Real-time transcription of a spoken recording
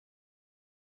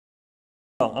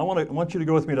I want you to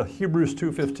go with me to Hebrews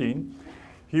 2:15.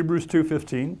 Hebrews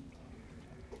 2:15.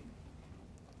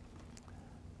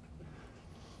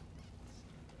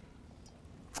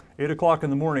 Eight o'clock in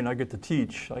the morning, I get to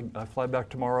teach. I fly back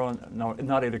tomorrow. And, no,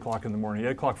 not 8 o'clock in the morning.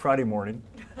 8 o'clock Friday morning.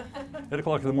 8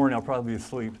 o'clock in the morning, I'll probably be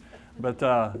asleep. But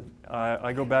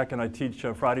I go back and I teach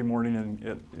Friday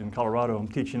morning in Colorado. I'm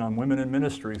teaching on women in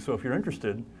ministry. So if you're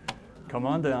interested, come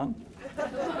on down,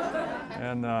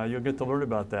 and you'll get to learn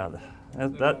about that.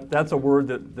 That's a word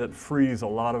that frees a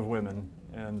lot of women,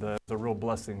 and it's a real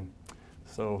blessing.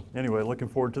 So anyway, looking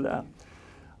forward to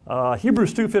that.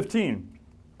 Hebrews 2:15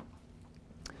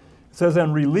 says,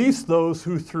 "And release those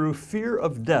who through fear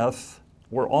of death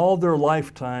were all their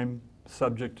lifetime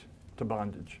subject to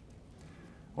bondage."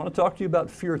 I want to talk to you about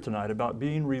fear tonight, about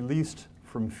being released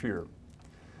from fear.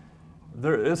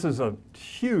 This is a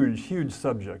huge, huge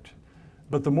subject.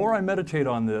 But the more I meditate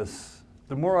on this,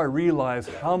 the more I realize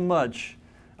how much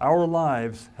our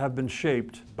lives have been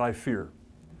shaped by fear.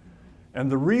 And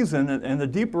the reason, and the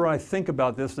deeper I think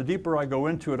about this, the deeper I go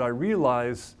into it, I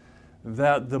realize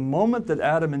that the moment that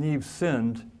Adam and Eve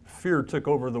sinned, fear took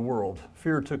over the world.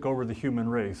 Fear took over the human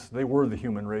race. They were the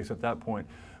human race at that point.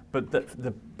 But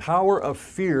the power of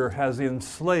fear has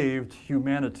enslaved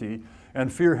humanity,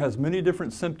 and fear has many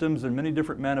different symptoms and many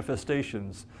different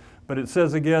manifestations. But it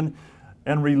says again,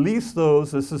 "And release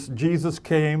those," this is Jesus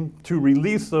came to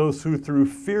release those who through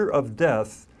fear of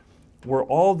death were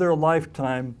all their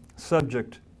lifetime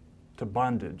subject to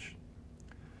bondage.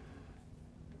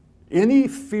 Any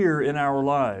fear in our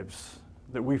lives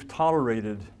that we've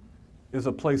tolerated is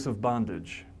a place of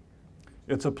bondage.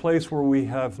 It's a place where we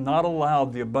have not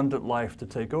allowed the abundant life to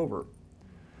take over.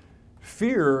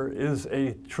 Fear is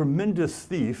a tremendous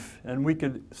thief, and we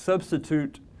could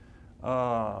substitute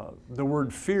the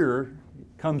word fear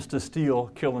comes to steal,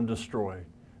 kill, and destroy.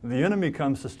 The enemy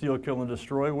comes to steal, kill, and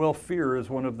destroy. Well, fear is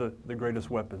one of the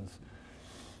greatest weapons.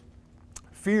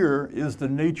 Fear is the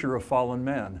nature of fallen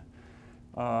man.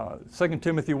 2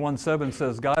 Timothy 1:7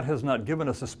 says, "God has not given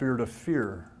us a spirit of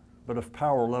fear, but of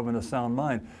power, love, and a sound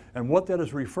mind." And what that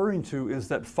is referring to is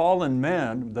that fallen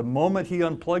man, the moment he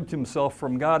unplugged himself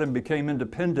from God and became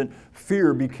independent,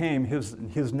 fear became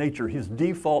his nature. His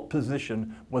default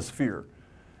position was fear.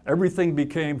 Everything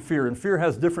became fear, and fear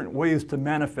has different ways to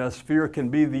manifest. Fear can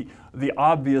be the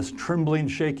obvious trembling,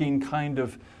 shaking kind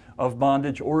of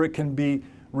bondage, or it can be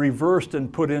reversed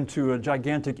and put into a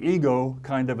gigantic ego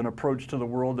kind of an approach to the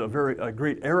world, a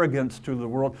great arrogance to the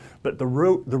world, but the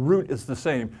root is the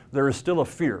same. There is still a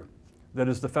fear that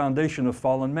is the foundation of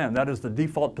fallen man. That is the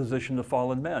default position of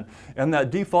fallen man. And that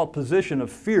default position of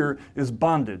fear is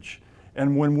bondage.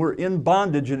 And when we're in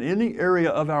bondage in any area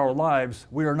of our lives,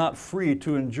 we are not free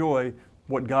to enjoy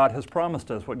what God has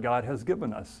promised us, what God has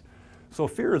given us. So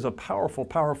fear is a powerful,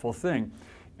 powerful thing.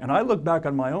 And I look back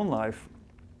on my own life,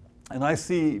 and I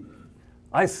see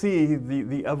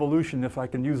the evolution, if I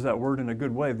can use that word in a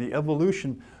good way, the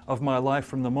evolution of my life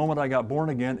from the moment I got born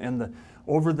again, and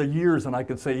over the years, and I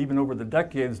could say even over the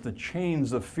decades, the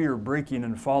chains of fear breaking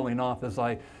and falling off as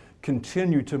I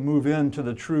continue to move into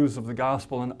the truths of the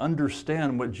gospel and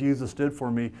understand what Jesus did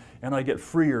for me, and I get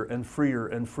freer and freer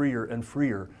and freer and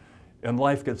freer. And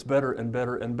life gets better and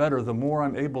better and better the more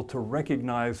I'm able to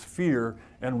recognize fear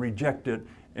and reject it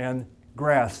and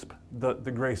grasp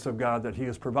the grace of God that He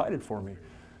has provided for me.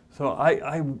 So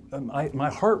my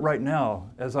heart right now,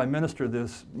 as I minister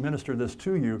this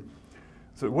to you,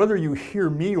 so whether you hear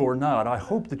me or not, I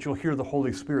hope that you'll hear the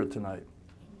Holy Spirit tonight.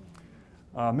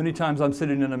 Many times I'm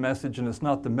sitting in a message, and it's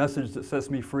not the message that sets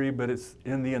me free, but it's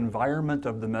in the environment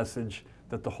of the message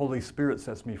that the Holy Spirit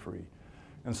sets me free.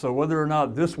 And so whether or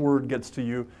not this word gets to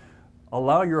you,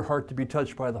 allow your heart to be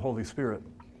touched by the Holy Spirit.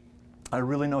 I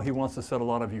really know He wants to set a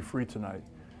lot of you free tonight.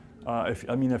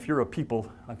 If you're a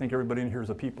people, I think everybody in here is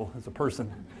a people, is a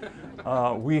person.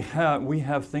 We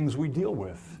have things we deal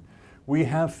with. We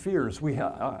have fears. We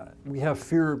have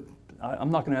fear.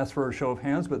 I'm not going to ask for a show of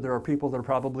hands, but there are people that are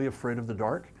probably afraid of the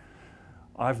dark.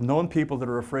 I've known people that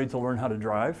are afraid to learn how to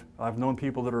drive. I've known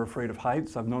people that are afraid of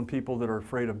heights. I've known people that are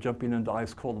afraid of jumping into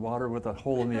ice cold water with a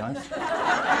hole in the ice.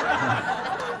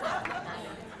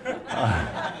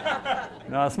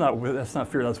 No, that's not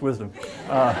fear, that's wisdom.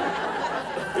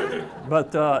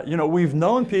 We've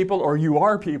known people, or you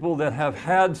are people, that have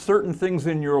had certain things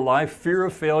in your life, fear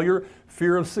of failure,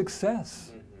 fear of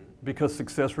success, because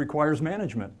success requires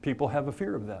management. People have a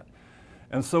fear of that.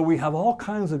 And so we have all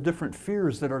kinds of different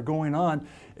fears that are going on.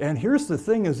 And here's the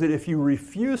thing, is that if you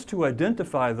refuse to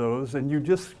identify those and you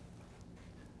just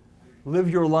live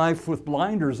your life with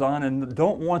blinders on and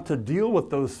don't want to deal with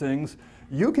those things,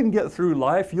 you can get through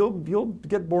life, you'll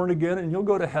get born again and you'll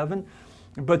go to heaven,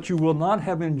 but you will not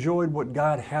have enjoyed what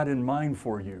God had in mind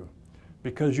for you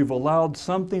because you've allowed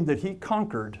something that He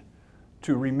conquered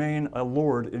to remain a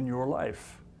Lord in your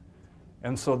life.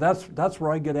 And so that's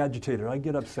where I get agitated. I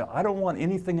get upset. I don't want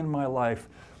anything in my life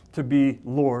to be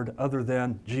Lord other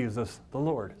than Jesus the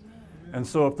Lord. And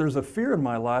so if there's a fear in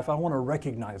my life, I want to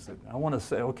recognize it. I want to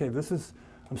say, okay,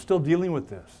 I'm still dealing with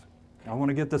this. I want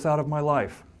to get this out of my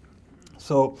life.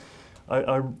 So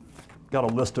I got a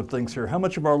list of things here. How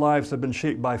much of our lives have been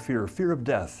shaped by fear? Fear of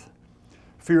death,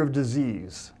 fear of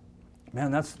disease.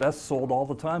 Man, that's sold all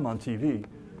the time on TV.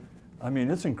 I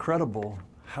mean, it's incredible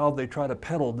how they try to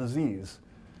peddle disease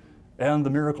and the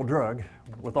miracle drug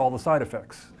with all the side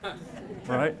effects,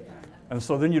 right? And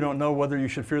so then you don't know whether you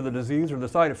should fear the disease or the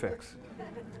side effects.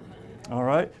 All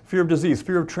right? Fear of disease,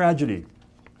 fear of tragedy,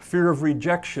 fear of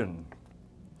rejection.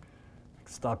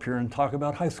 Stop here and talk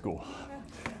about high school.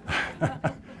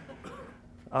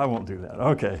 I won't do that.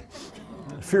 Okay.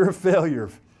 Fear of failure.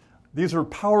 These are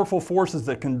powerful forces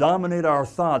that can dominate our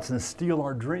thoughts and steal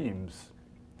our dreams.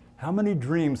 How many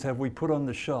dreams have we put on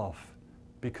the shelf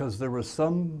because there was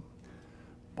some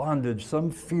bondage,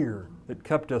 some fear that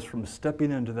kept us from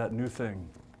stepping into that new thing?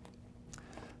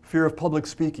 Fear of public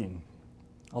speaking.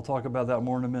 I'll talk about that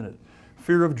more in a minute.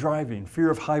 Fear of driving, fear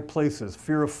of high places,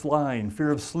 fear of flying,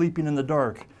 fear of sleeping in the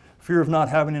dark, fear of not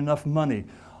having enough money.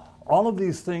 All of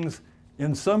these things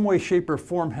in some way, shape, or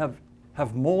form have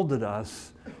molded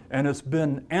us, and it's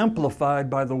been amplified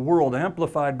by the world,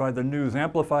 amplified by the news,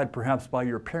 amplified perhaps by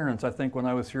your parents. I think when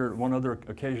I was here at one other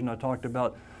occasion, I talked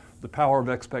about the power of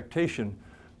expectation,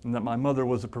 and that my mother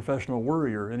was a professional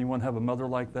worrier. Anyone have a mother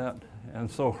like that?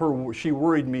 And so she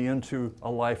worried me into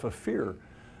a life of fear,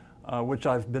 which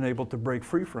I've been able to break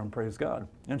free from, praise God.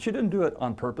 And she didn't do it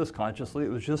on purpose, consciously.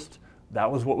 It was just, that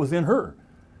was what was in her,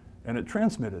 and it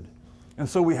transmitted. And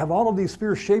so we have all of these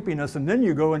fears shaping us, and then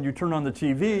you go and you turn on the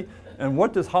TV, and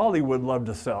what does Hollywood love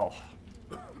to sell?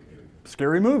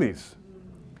 Scary movies.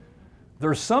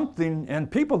 There's something, and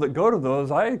people that go to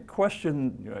those, I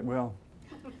question, well,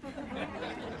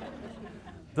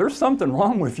 there's something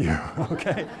wrong with you,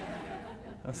 okay?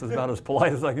 That's about as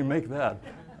polite as I can make that.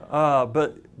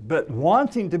 But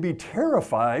wanting to be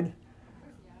terrified,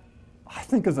 I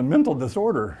think is a mental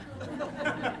disorder.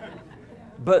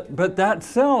 But that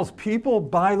sells. People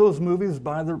buy those movies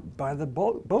by the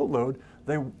boatload.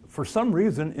 They, for some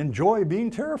reason, enjoy being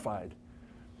terrified.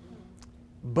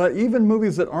 But even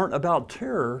movies that aren't about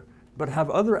terror, but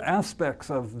have other aspects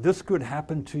of this could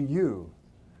happen to you.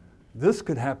 This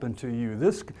could happen to you.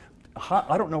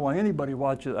 I don't know why anybody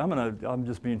watches. I'm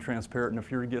just being transparent, and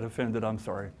if you get offended, I'm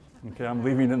sorry. Okay, I'm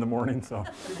leaving in the morning, so.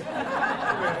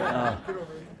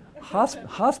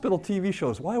 Hospital TV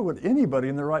shows. Why would anybody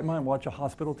in their right mind watch a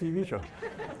hospital TV show?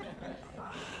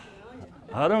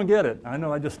 I don't get it. I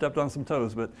know I just stepped on some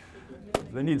toes, but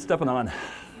they need stepping on.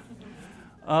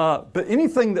 But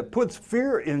anything that puts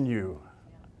fear in you.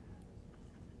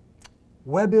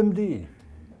 WebMD.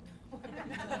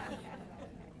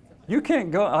 You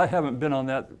can't go. I haven't been on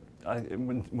that.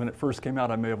 When it first came out,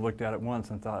 I may have looked at it once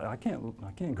and thought, I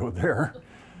can't go there.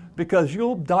 Because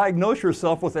you'll diagnose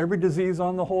yourself with every disease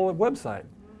on the whole website,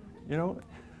 you know.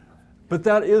 But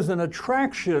that is an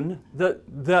attraction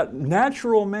that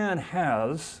natural man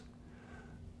has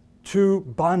to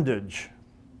bondage.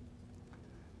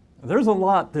 There's a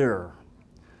lot there.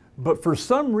 But for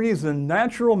some reason,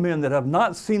 natural men that have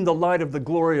not seen the light of the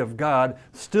glory of God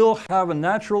still have a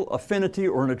natural affinity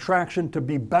or an attraction to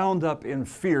be bound up in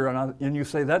fear. And you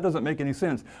say, that doesn't make any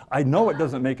sense. I know it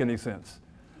doesn't make any sense.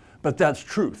 But that's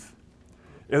truth,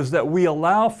 is that we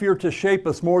allow fear to shape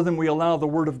us more than we allow the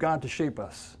Word of God to shape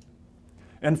us.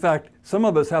 In fact, some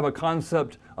of us have a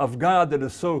concept of God that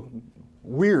is so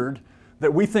weird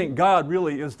that we think God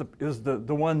really is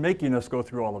the one making us go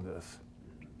through all of this.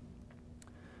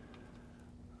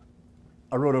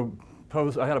 I wrote a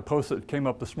post, I had a post that came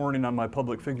up this morning on my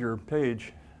public figure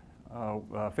page,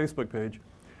 Facebook page,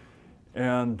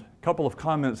 and a couple of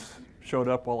comments showed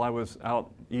up while I was out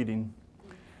eating.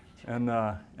 And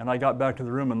I got back to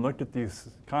the room and looked at these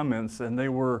comments, and they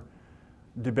were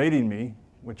debating me,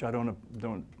 which I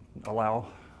don't allow.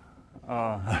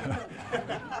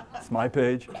 It's my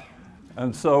page.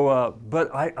 And so,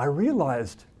 but I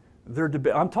realized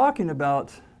I'm talking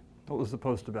about, what was the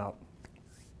post about?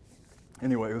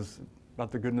 Anyway, it was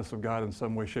about the goodness of God in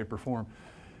some way, shape, or form.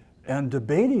 And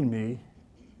debating me,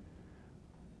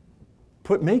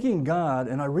 making God,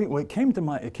 and it came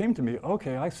to me,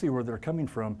 okay, I see where they're coming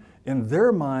from. In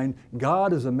their mind,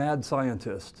 God is a mad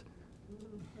scientist,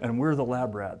 and we're the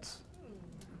lab rats.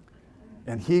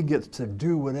 And he gets to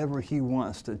do whatever he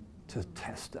wants to to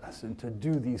test us and to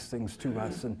do these things to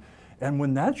us. And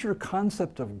when that's your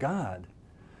concept of God,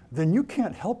 then you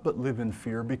can't help but live in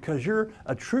fear because you're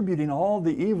attributing all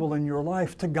the evil in your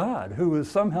life to God, who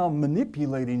is somehow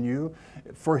manipulating you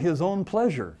for his own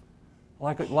pleasure.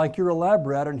 Like you're a lab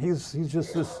rat and he's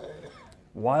just this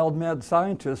wild, mad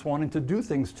scientist wanting to do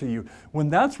things to you. When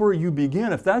that's where you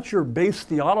begin, if that's your base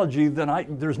theology, then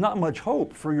there's not much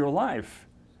hope for your life.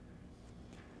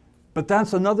 But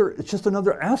it's just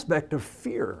another aspect of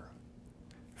fear.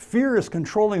 Fear is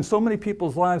controlling so many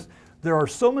people's lives. There are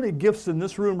so many gifts in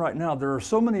this room right now. There are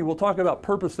so many, we'll talk about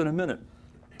purpose in a minute.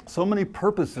 So many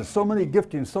purposes, so many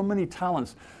giftings, so many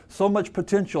talents, so much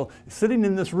potential sitting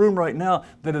in this room right now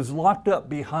that is locked up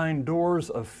behind doors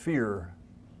of fear.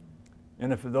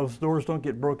 And if those doors don't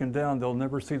get broken down, they'll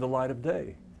never see the light of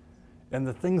day. And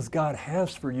the things God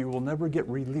has for you will never get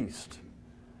released.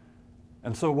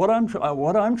 And so what I'm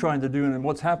trying to do and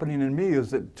what's happening in me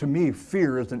is that, to me,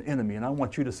 fear is an enemy. And I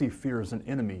want you to see fear as an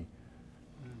enemy.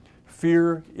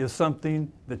 Fear is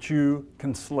something that you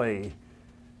can slay.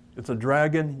 It's a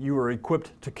dragon you are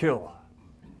equipped to kill.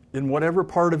 In whatever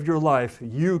part of your life,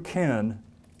 you can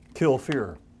kill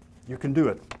fear. You can do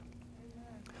it.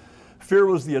 Fear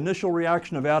was the initial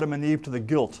reaction of Adam and Eve to the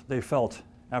guilt they felt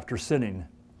after sinning.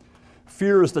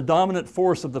 Fear is the dominant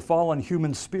force of the fallen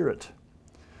human spirit.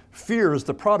 Fear is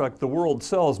the product the world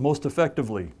sells most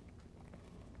effectively.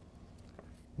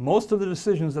 Most of the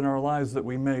decisions in our lives that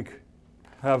we make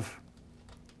have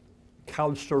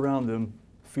couched around them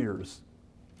fears.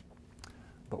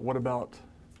 But what about?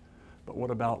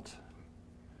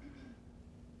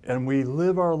 And we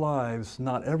live our lives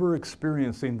not ever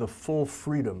experiencing the full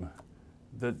freedom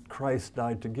that Christ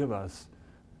died to give us.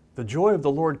 The joy of the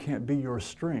Lord can't be your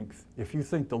strength if you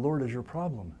think the Lord is your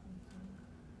problem.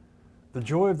 The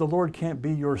joy of the Lord can't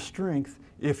be your strength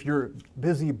if you're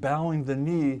busy bowing the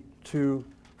knee to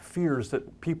fears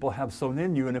that people have sown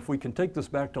in you. And if we can take this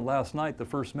back to last night, the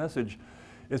first message,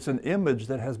 it's an image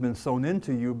that has been sown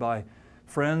into you by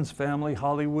friends, family,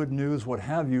 Hollywood news, what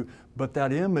have you. But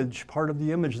that image, part of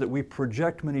the image that we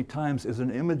project many times, is an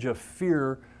image of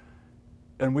fear,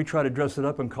 and we try to dress it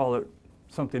up and call it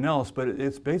something else, but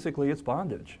it's basically, it's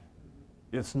bondage.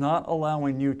 It's not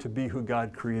allowing you to be who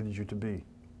God created you to be.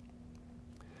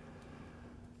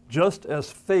 Just as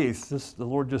faith, the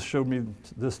Lord just showed me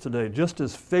this today, just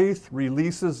as faith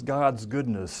releases God's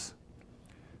goodness,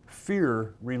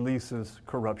 fear releases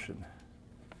corruption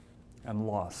and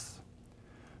loss.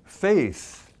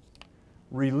 Faith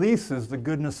releases the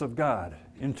goodness of God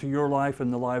into your life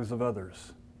and the lives of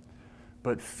others.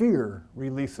 But fear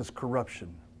releases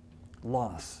corruption,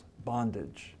 loss,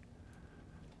 bondage.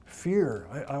 Fear,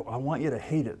 I want you to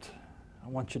hate it. I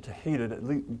want you to hate it. At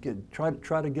least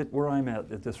try to get where I'm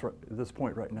at this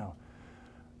point right now.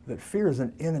 That fear is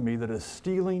an enemy that is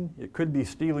stealing. It could be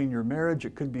stealing your marriage.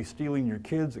 It could be stealing your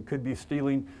kids. It could be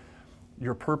stealing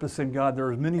your purpose in God. There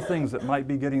are many things that might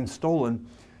be getting stolen.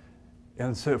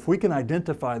 And so if we can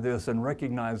identify this and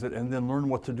recognize it and then learn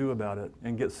what to do about it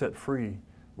and get set free,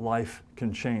 life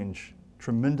can change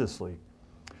tremendously.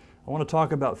 I want to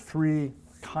talk about 3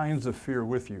 kinds of fear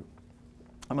with you.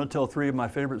 I'm going to tell 3 of my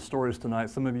favorite stories tonight.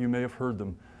 Some of you may have heard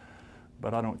them,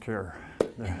 but I don't care.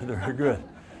 They're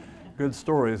good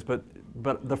stories. But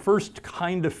the first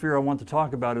kind of fear I want to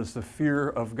talk about is the fear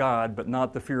of God, but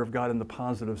not the fear of God in the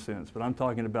positive sense. But I'm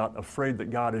talking about afraid that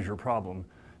God is your problem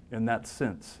in that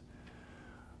sense.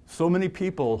 So many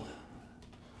people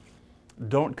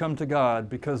don't come to God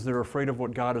because they're afraid of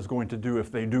what God is going to do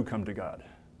if they do come to God.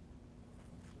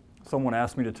 Someone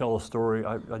asked me to tell a story.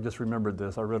 I just remembered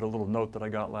this. I read a little note that I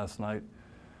got last night.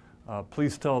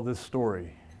 Please tell this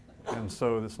story. And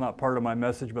so it's not part of my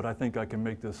message, but I think I can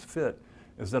make this fit,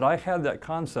 is that I had that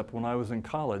concept when I was in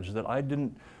college that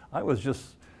I was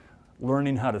just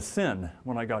learning how to sin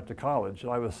when I got to college.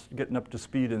 I was getting up to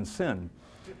speed in sin.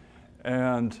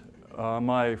 And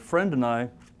my friend and I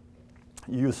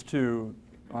used to,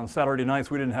 on Saturday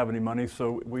nights, we didn't have any money,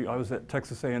 so I was at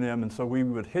Texas A&M, and so we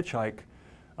would hitchhike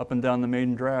up and down the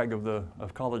main drag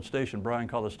of College Station, Bryan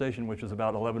College Station, which is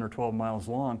about 11 or 12 miles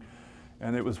long.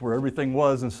 And it was where everything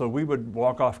was, and so we would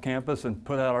walk off campus and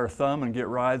put out our thumb and get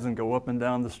rides and go up and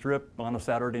down the strip on a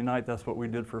Saturday night. That's what we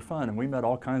did for fun, and we met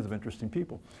all kinds of interesting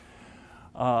people.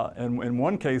 And in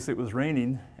one case, it was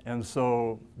raining, and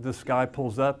so this guy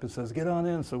pulls up and says, "Get on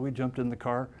in." So we jumped in the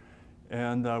car,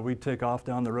 and we take off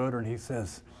down the road, and he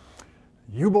says,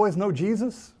 "You boys know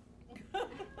Jesus?"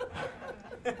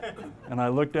 And I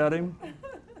looked at him,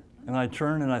 and I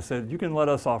turned and I said, "You can let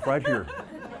us off right here."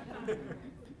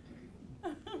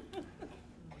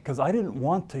 Because I didn't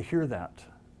want to hear that.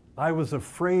 I was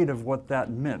afraid of what that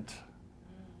meant.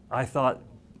 I thought,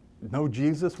 know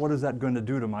Jesus? What is that going to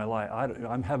do to my life?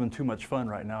 I'm having too much fun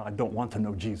right now. I don't want to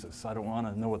know Jesus. I don't want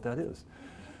to know what that is.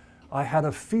 I had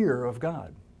a fear of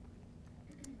God,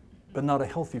 but not a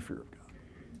healthy fear of God.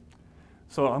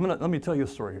 So let me tell you a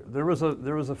story here. There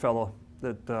was a fellow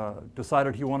that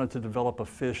decided he wanted to develop a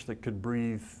fish that could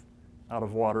breathe out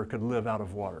of water, could live out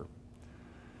of water.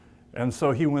 And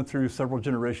so he went through several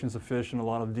generations of fish and a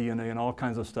lot of DNA and all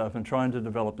kinds of stuff and trying to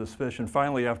develop this fish. And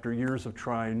finally, after years of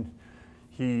trying,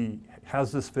 he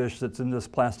has this fish that's in this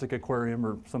plastic aquarium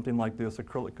or something like this,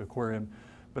 acrylic aquarium,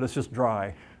 but it's just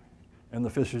dry. And the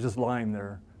fish is just lying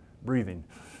there, breathing.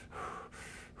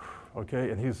 Okay,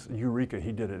 and eureka,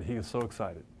 he did it. He is so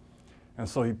excited. And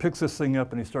so he picks this thing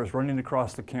up and he starts running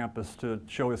across the campus to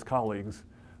show his colleagues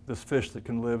this fish that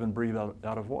can live and breathe out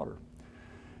of water.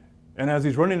 And as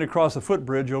he's running across a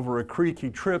footbridge over a creek, he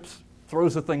trips,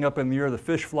 throws the thing up in the air, the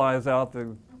fish flies out,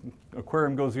 the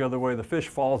aquarium goes the other way, the fish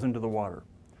falls into the water.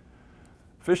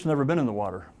 The fish has never been in the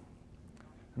water.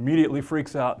 Immediately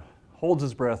freaks out, holds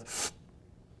his breath,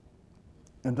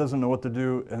 and doesn't know what to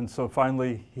do, and so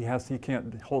finally he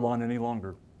can't hold on any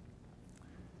longer.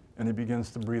 And he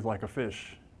begins to breathe like a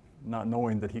fish, not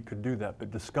knowing that he could do that,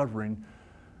 but discovering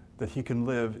that he can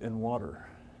live in water.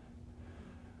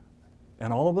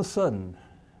 And all of a sudden,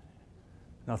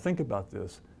 now think about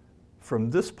this, from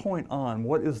this point on,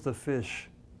 what is the fish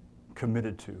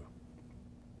committed to?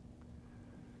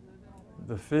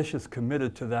 The fish is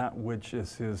committed to that which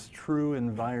is his true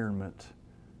environment,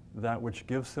 that which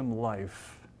gives him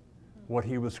life, what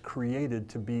he was created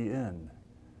to be in.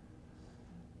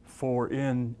 For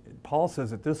Paul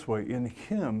says it this way, in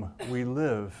him we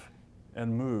live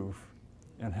and move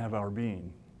and have our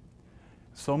being.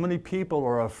 So many people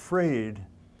are afraid.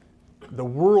 The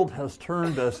world has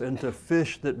turned us into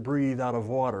fish that breathe out of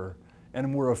water,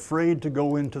 and we're afraid to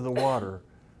go into the water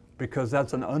because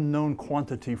that's an unknown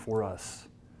quantity for us.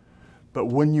 But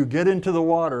when you get into the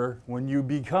water, when you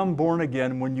become born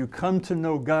again, when you come to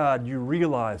know God, you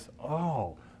realize,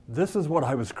 oh, this is what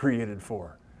I was created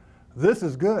for. This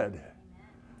is good.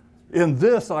 In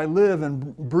this I live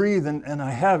and breathe and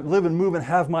I live and move and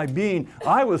have my being.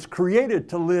 I was created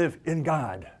to live in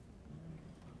God.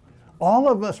 All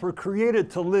of us were created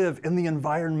to live in the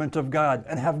environment of God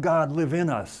and have God live in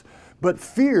us. But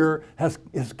fear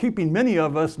is keeping many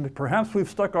of us, perhaps we've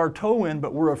stuck our toe in,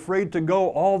 but we're afraid to go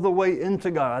all the way into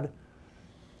God.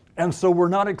 And so we're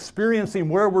not experiencing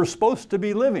where we're supposed to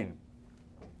be living.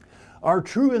 Our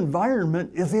true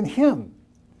environment is in Him.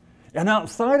 And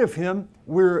outside of Him,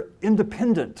 we're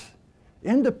independent.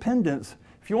 Independence,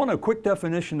 if you want a quick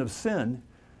definition of sin,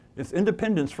 it's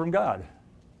independence from God.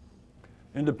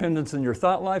 Independence in your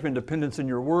thought life, independence in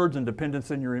your words,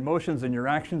 independence in your emotions, in your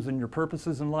actions, in your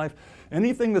purposes in life.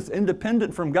 Anything that's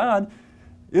independent from God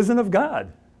isn't of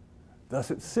God.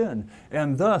 Thus it's sin.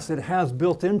 And thus it has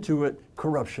built into it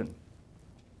corruption.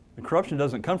 The corruption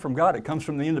doesn't come from God, it comes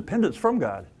from the independence from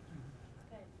God.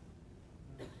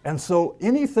 And so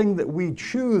anything that we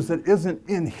choose that isn't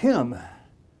in Him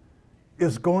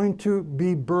is going to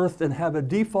be birthed and have a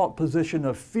default position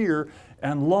of fear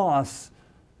and loss,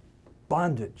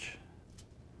 bondage.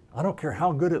 I don't care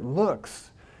how good it looks.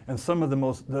 And some of the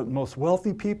most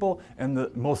wealthy people and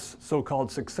the most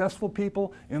so-called successful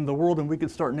people in the world, and we could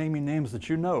start naming names that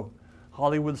you know,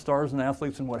 Hollywood stars and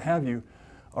athletes and what have you,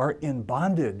 are in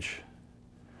bondage.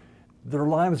 Their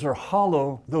lives are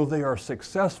hollow, though they are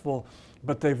successful,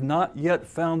 but they've not yet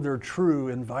found their true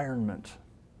environment.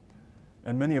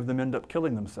 And many of them end up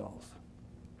killing themselves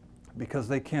because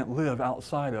they can't live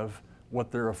outside of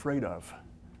what they're afraid of.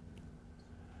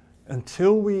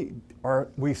 Until we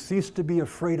cease to be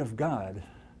afraid of God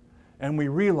and we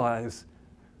realize,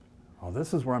 oh,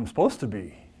 this is where I'm supposed to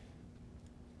be,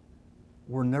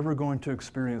 we're never going to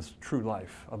experience true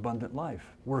life, abundant life.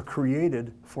 We're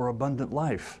created for abundant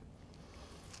life.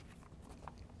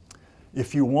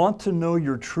 If you want to know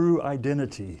your true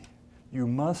identity, you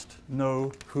must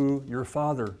know who your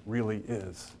Father really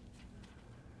is.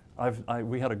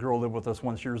 We had a girl live with us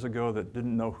once years ago that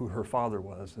didn't know who her father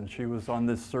was, and she was on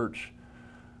this search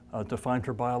to find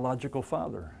her biological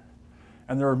father.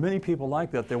 And there are many people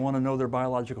like that. They want to know their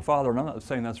biological father, and I'm not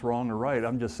saying that's wrong or right.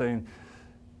 I'm just saying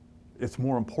it's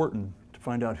more important to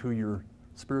find out who your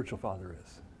spiritual father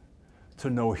is, to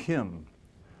know Him,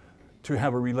 to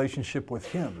have a relationship with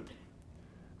Him,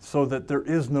 so that there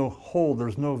is no hole,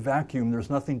 there's no vacuum,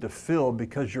 there's nothing to fill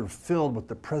because you're filled with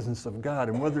the presence of God.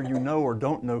 And whether you know or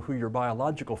don't know who your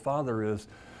biological father is,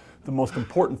 the most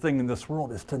important thing in this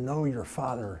world is to know your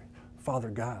Father,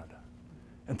 Father God,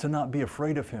 and to not be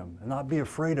afraid of Him, and not be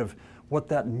afraid of what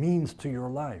that means to your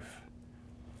life.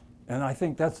 And I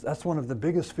think that's one of the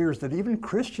biggest fears that even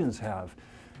Christians have.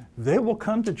 They will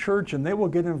come to church and they will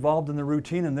get involved in the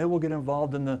routine and they will get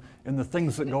involved in the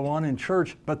things that go on in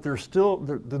church, but they're still,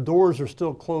 the doors are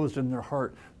still closed in their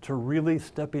heart to really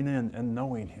stepping in and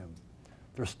knowing Him.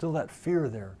 There's still that fear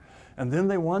there. And then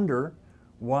they wonder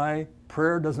why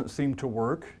prayer doesn't seem to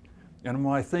work and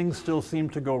why things still seem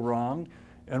to go wrong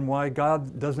and why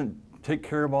God doesn't take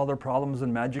care of all their problems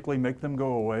and magically make them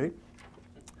go away.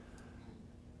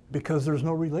 Because there's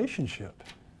no relationship.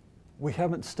 We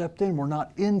haven't stepped in. We're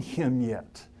not in Him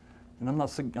yet. And I'm not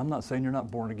saying you're not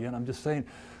born again. I'm just saying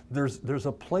there's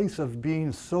a place of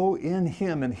being so in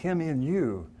Him and Him in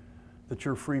you that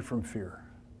you're free from fear.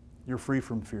 You're free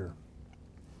from fear.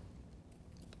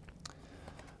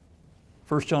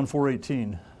 1 John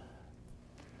 4:18.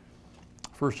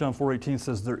 1 John 4:18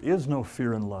 says, there is no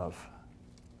fear in love,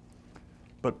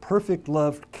 but perfect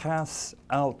love casts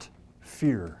out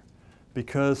fear,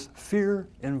 because fear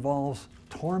involves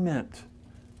torment.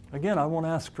 Again, I won't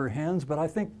ask for hands, but I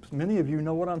think many of you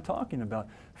know what I'm talking about.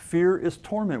 Fear is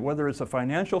torment, whether it's a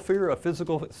financial fear, a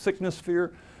physical sickness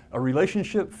fear, a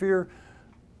relationship fear,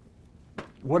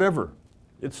 whatever.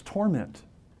 It's torment.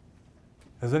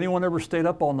 Has anyone ever stayed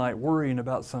up all night worrying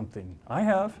about something? I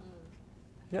have.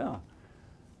 Yeah.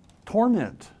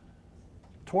 Torment.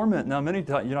 Torment. Now, many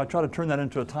times, I try to turn that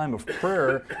into a time of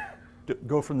prayer, to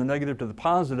go from the negative to the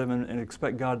positive and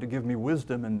expect God to give me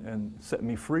wisdom and set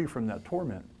me free from that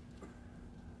torment.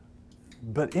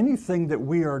 But anything that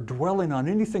we are dwelling on,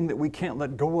 anything that we can't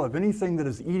let go of, anything that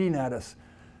is eating at us,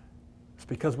 it's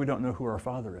because we don't know who our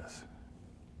Father is.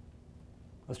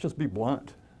 Let's just be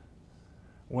blunt.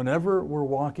 Whenever we're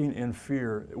walking in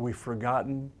fear, we've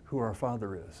forgotten who our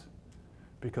Father is,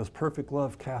 because perfect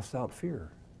love casts out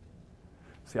fear.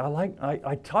 See,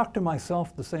 I talk to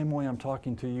myself the same way I'm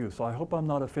talking to you, so I hope I'm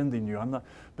not offending you.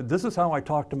 But this is how I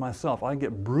talk to myself. I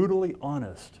get brutally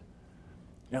honest,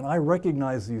 and I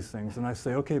recognize these things, and I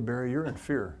say, okay, Barry, you're in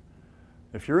fear.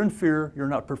 If you're in fear, you're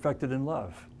not perfected in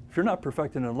love. If you're not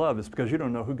perfected in love, it's because you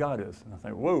don't know who God is. And I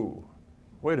think, whoa,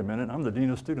 wait a minute, I'm the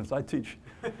dean of students, I teach.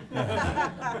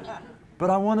 But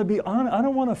I want to be honest. I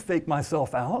don't want to fake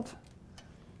myself out.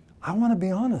 I want to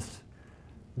be honest.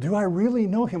 Do I really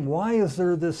know Him? Why is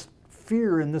there this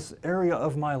fear in this area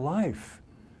of my life?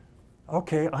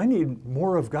 Okay, I need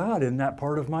more of God in that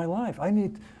part of my life.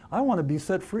 I want to be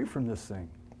set free from this thing.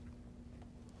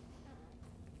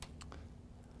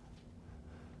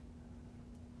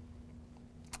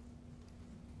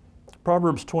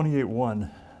 Proverbs 28:1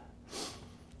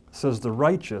 says, the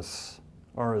righteous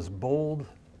are as bold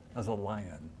as a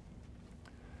lion.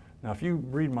 Now, if you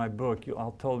read my book,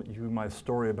 I'll tell you my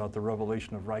story about the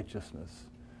revelation of righteousness.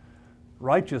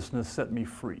 Righteousness set me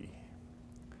free.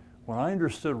 When I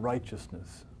understood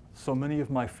righteousness, so many of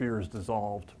my fears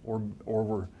dissolved or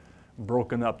were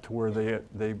broken up to where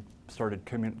they started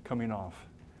coming off.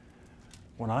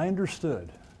 When I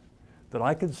understood that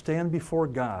I could stand before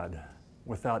God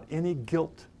without any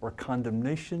guilt or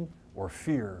condemnation or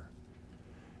fear,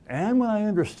 and when I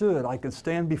understood I could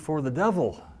stand before the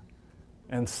devil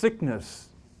and sickness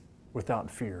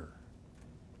without fear,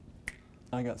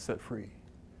 I got set free.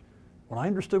 When I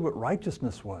understood what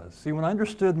righteousness was, see, when I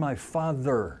understood my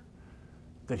Father,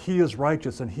 that He is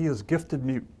righteous and He has gifted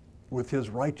me with His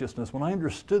righteousness, when I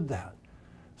understood that,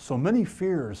 so many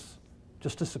fears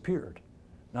just disappeared.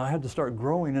 Now I had to start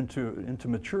growing into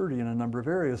maturity in a number of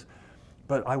areas,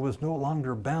 but I was no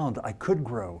longer bound. I could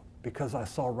grow because I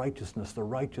saw righteousness. The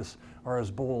righteous are as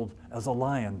bold as a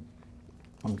lion.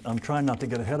 I'm trying not to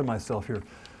get ahead of myself here,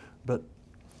 but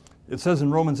it says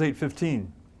in Romans 8:15.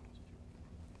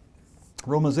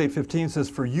 Romans 8:15 says,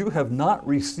 for you have not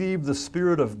received the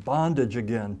spirit of bondage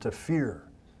again to fear.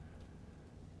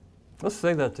 Let's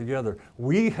say that together.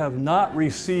 We have not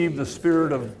received the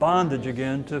spirit of bondage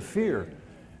again to fear.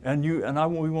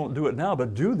 We won't do it now,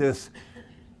 but do this.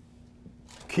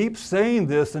 Keep saying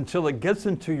this until it gets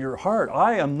into your heart.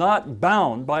 I am not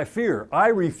bound by fear. I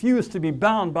refuse to be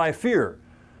bound by fear.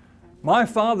 My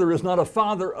Father is not a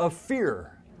father of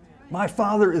fear. My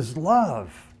Father is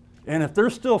love. And if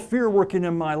there's still fear working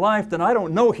in my life, then I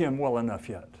don't know Him well enough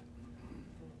yet.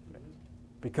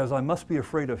 Because I must be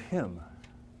afraid of Him.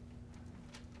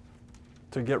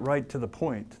 To get right to the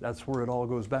point, that's where it all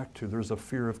goes back to. There's a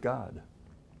fear of God.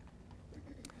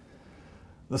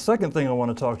 The second thing I want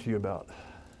to talk to you about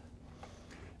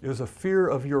is a fear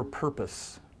of your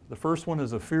purpose. The first one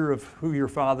is a fear of who your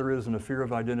Father is and a fear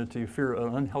of identity,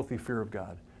 an unhealthy fear of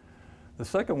God. The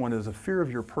second one is a fear of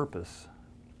your purpose.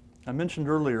 I mentioned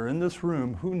earlier, in this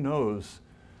room, who knows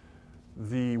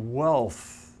the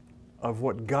wealth of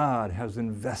what God has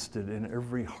invested in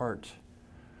every heart?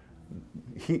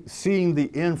 seeing the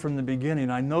end from the beginning.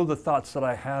 I know the thoughts that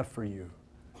I have for you,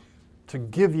 to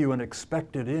give you an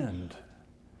expected end.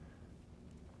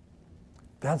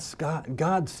 That's God.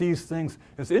 God sees things.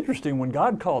 It's interesting, when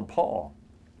God called Paul,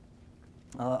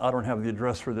 I don't have the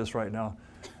address for this right now.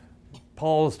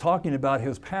 Paul is talking about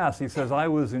his past. He says, I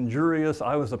was injurious,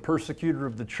 I was a persecutor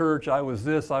of the church, I was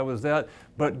this, I was that,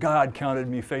 but God counted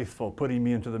me faithful, putting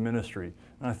me into the ministry.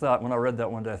 And I thought, when I read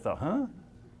that one day, I thought, huh?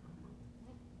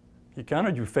 He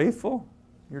counted you faithful?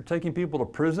 You're taking people to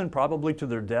prison, probably to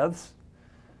their deaths,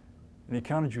 and he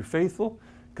counted you faithful?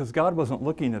 Because God wasn't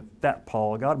looking at that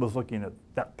Paul, God was looking at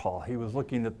that Paul. He was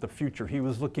looking at the future. He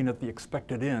was looking at the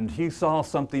expected end. He saw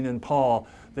something in Paul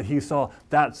that he saw,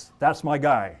 that's my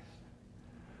guy.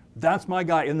 That's my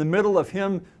guy. In the middle of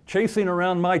him chasing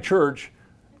around my church,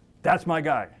 that's my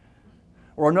guy.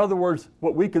 Or in other words,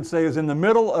 what we could say is, in the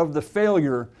middle of the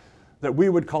failure that we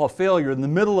would call failure, in the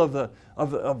middle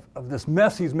of this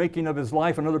mess he's making of his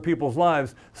life and other people's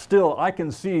lives, still I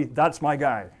can see that's my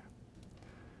guy.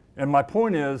 And my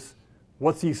point is,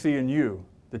 what's he see in you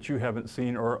that you haven't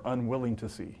seen or are unwilling to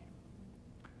see?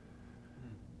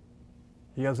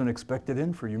 He has an expected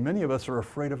end for you. Many of us are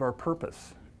afraid of our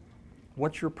purpose.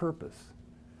 What's your purpose?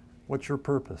 What's your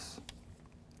purpose?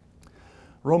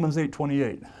 Romans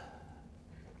 8:28.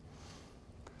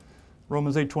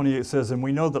 Romans 8:28 says, and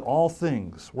we know that all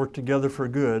things work together for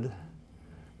good,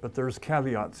 but there's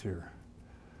caveats here.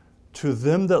 To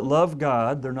them that love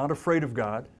God, they're not afraid of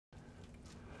God,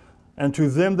 and to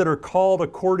them that are called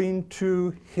according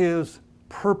to His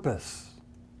purpose.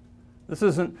 This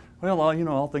isn't, well,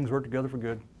 all things work together for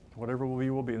good. Whatever will be,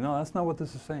 will be. No, that's not what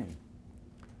this is saying.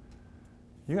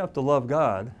 You have to love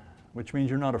God, which means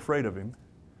you're not afraid of Him,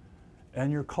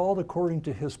 and you're called according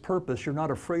to His purpose. You're not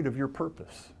afraid of your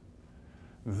purpose.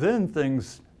 Then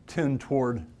things tend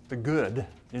toward the good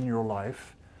in your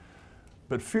life,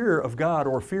 but fear of God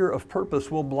or fear of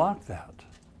purpose will block that.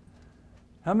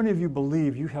 How many of you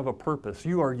believe you have a purpose?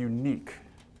 You are unique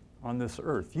on this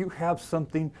earth. You have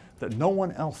something that no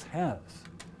one else has.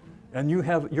 And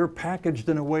you're packaged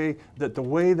in a way that the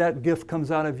way that gift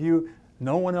comes out of you,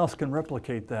 no one else can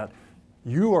replicate that.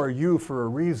 You are you for a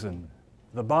reason.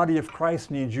 The body of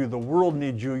Christ needs you. The world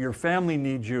needs you. Your family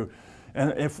needs you.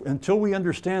 And until we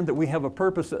understand that we have a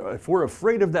purpose, if we're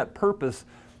afraid of that purpose,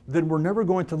 then we're never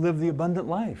going to live the abundant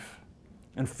life.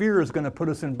 And fear is going to put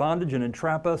us in bondage and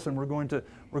entrap us, and we're going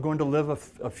to live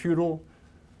a futile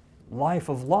life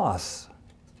of loss.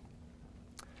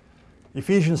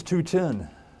 Ephesians 2:10.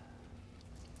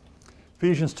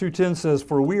 Ephesians 2:10 says,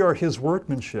 for we are His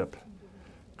workmanship,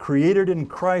 created in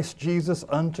Christ Jesus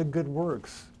unto good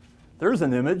works. There's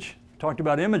an image. Talked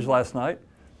about image last night.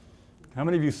 How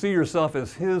many of you see yourself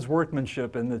as His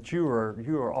workmanship and that you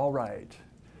are all right?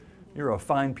 You're a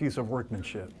fine piece of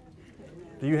workmanship.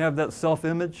 Do you have that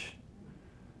self-image?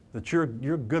 That you're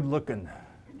good looking,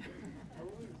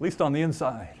 at least on the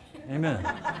inside. Amen.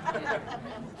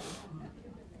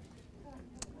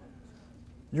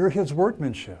 You're His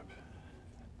workmanship.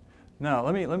 Now,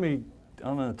 I'm going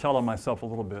to tell on myself a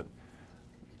little bit.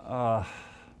 I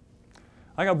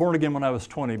got born again when I was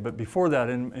 20, but before that,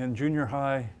 in junior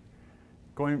high,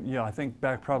 I think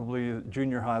back probably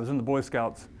junior high, I was in the Boy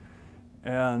Scouts,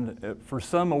 and for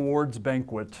some awards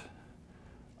banquet,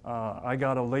 I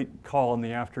got a late call in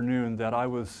the afternoon that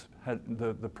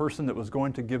the person that was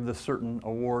going to give this certain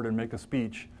award and make a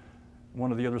speech,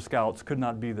 one of the other scouts could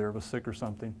not be there, was sick or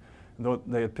something, though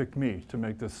they had picked me to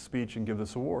make this speech and give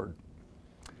this award.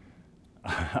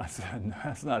 I said, no,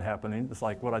 that's not happening. It's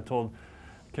like what I told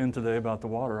Ken today about the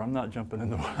water. I'm not jumping in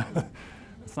the water.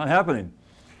 It's not happening.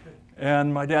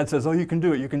 And my dad says, oh, you can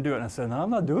do it, you can do it. And I said, no, I'm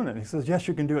not doing it. He says, yes,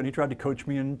 you can do it. And he tried to coach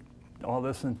me in all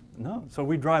this, and no. So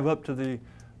we drive up to the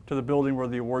building where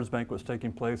the awards banquet was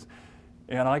taking place,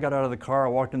 and I got out of the car, I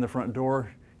walked in the front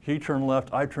door, he turned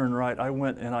left, I turned right, I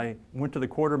went to the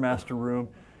quartermaster room,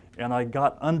 and I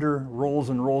got under rolls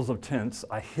and rolls of tents.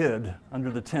 I hid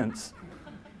under the tents,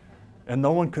 and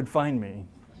no one could find me.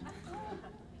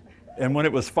 And when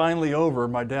it was finally over,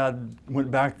 my dad went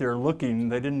back there looking.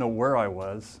 They didn't know where I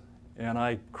was, and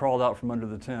I crawled out from under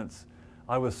the tents.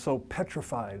 I was so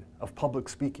petrified of public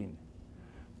speaking.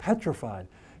 Petrified.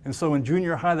 And so in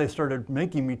junior high, they started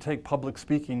making me take public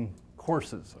speaking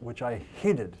courses, which I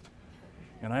hated.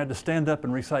 And I had to stand up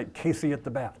and recite Casey at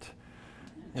the Bat,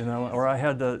 or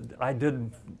I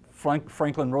did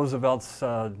Franklin Roosevelt's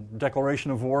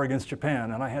Declaration of War against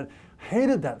Japan, and I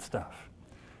hated that stuff.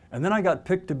 And then I got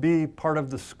picked to be part of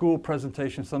the school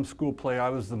presentation, some school play. I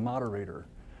was the moderator.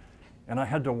 And I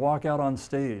had to walk out on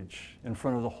stage in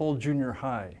front of the whole junior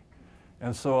high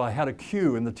And so I had a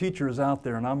cue, and the teacher is out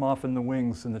there, and I'm off in the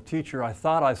wings, and the teacher, I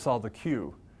thought I saw the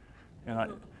cue.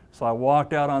 So I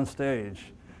walked out on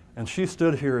stage, and she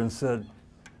stood here and said,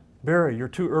 "Barry, you're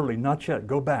too early, not yet,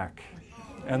 go back."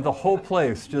 And the whole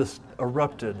place just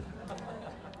erupted.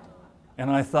 And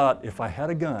I thought, if I had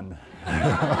a gun,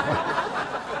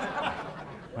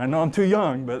 I know I'm too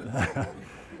young, but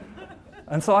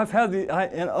and so I've had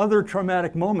in other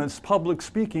traumatic moments, public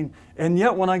speaking, and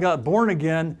yet when I got born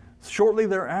again, shortly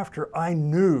thereafter, I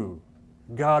knew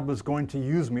God was going to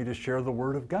use me to share the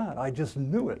Word of God. I just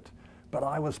knew it, but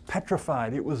I was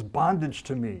petrified. It was bondage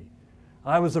to me.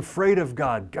 I was afraid of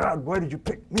God. God, why did you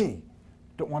pick me?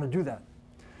 Don't want to do that.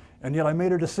 And yet I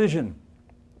made a decision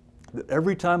that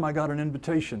every time I got an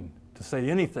invitation to say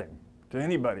anything to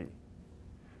anybody,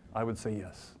 I would say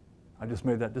yes. I just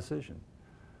made that decision.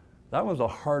 That was a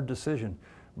hard decision,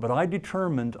 but I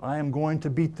determined I am going to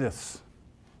beat this.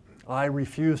 I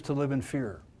refuse to live in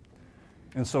fear.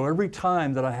 And so every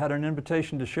time that I had an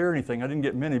invitation to share anything, I didn't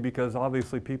get many because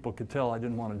obviously people could tell I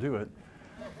didn't want to do it,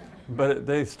 but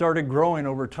they started growing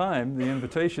over time, the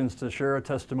invitations to share a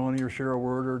testimony or share a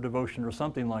word or a devotion or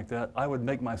something like that. I would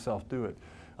make myself do it.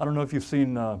 I don't know if you've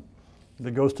seen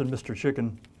The Ghost of Mr.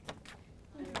 Chicken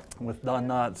with Don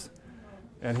Knotts,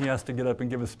 and he has to get up and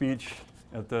give a speech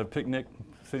at the picnic,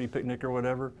 city picnic or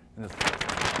whatever, and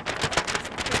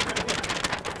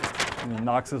he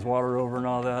knocks his water over and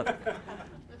all that.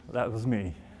 That was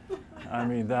me. I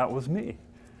mean, that was me.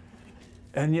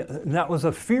 And yet, that was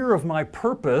a fear of my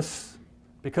purpose,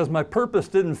 because my purpose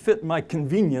didn't fit my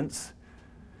convenience.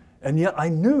 And yet I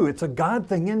knew it's a God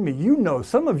thing in me. You know,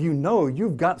 some of you know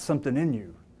you've got something in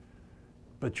you,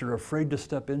 but you're afraid to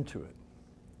step into it.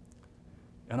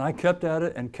 And I kept at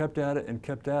it and kept at it and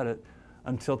kept at it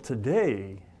until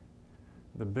today,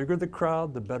 the bigger the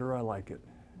crowd, the better I like it.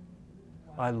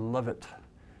 I love it.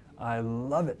 I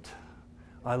love it.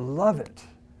 I love it.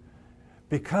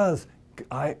 Because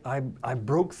I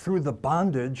broke through the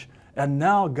bondage, and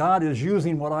now God is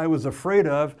using what I was afraid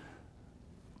of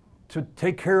to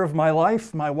take care of my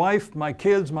life, my wife, my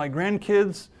kids, my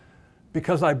grandkids.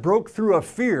 Because I broke through a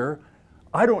fear,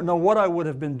 I don't know what I would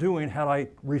have been doing had I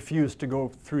refused to go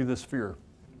through this fear.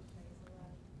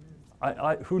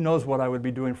 Who knows what I would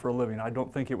be doing for a living? I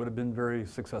don't think it would have been very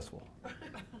successful.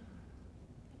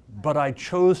 But I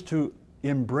chose to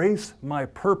embrace my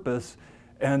purpose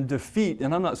and defeat,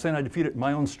 and I'm not saying I defeated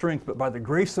my own strength, but by the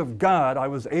grace of God, I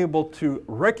was able to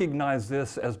recognize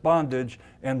this as bondage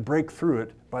and break through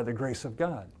it by the grace of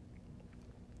God.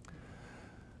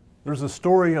 There's a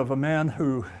story of a man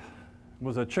who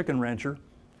was a chicken rancher,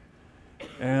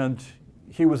 and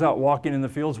he was out walking in the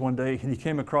fields one day, and he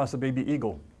came across a baby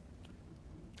eagle.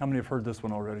 How many have heard this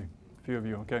one already? A few of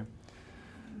you, okay.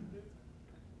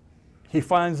 He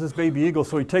finds this baby eagle,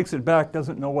 so he takes it back,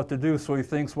 doesn't know what to do, so he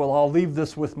thinks, well, I'll leave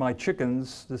this with my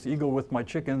chickens, this eagle with my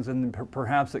chickens, and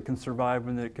perhaps it can survive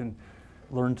and it can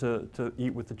learn to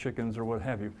eat with the chickens or what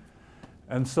have you.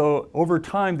 And so over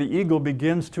time, the eagle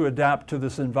begins to adapt to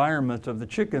this environment of the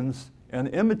chickens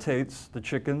and imitates the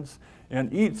chickens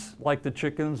and eats like the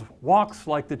chickens, walks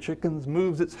like the chickens,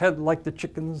 moves its head like the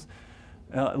chickens,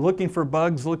 looking for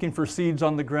bugs, looking for seeds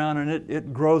on the ground, and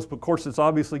it grows. But of course, it's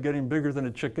obviously getting bigger than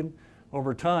a chicken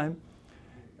over time,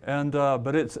 and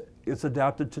but it's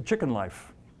adapted to chicken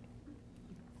life.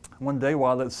 One day,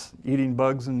 while it's eating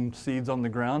bugs and seeds on the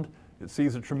ground, it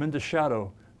sees a tremendous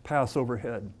shadow pass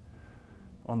overhead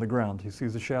on the ground. He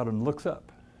sees a shadow and looks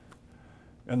up,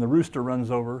 and the rooster runs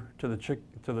over to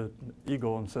the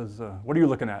eagle and says, "What are you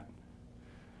looking at?"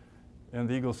 And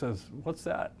the eagle says, "What's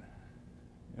that?"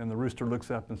 And the rooster looks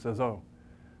up and says, "Oh,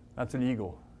 that's an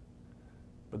eagle,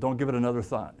 but don't give it another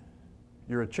thought.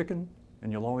 You're a chicken,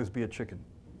 and you'll always be a chicken."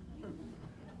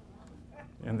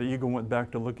 And the eagle went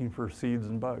back to looking for seeds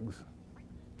and bugs.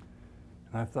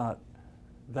 And I thought,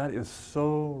 that is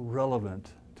so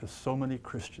relevant to so many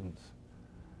Christians,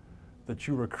 that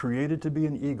you were created to be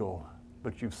an eagle,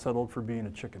 but you've settled for being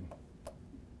a chicken.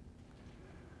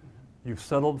 You've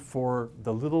settled for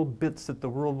the little bits that the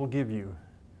world will give you.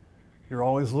 You're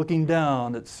always looking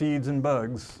down at seeds and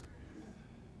bugs.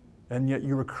 And yet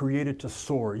you were created to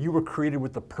soar. You were created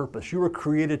with a purpose. You were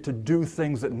created to do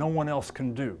things that no one else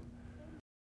can do.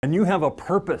 And you have a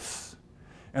purpose.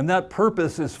 And that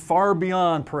purpose is far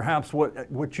beyond perhaps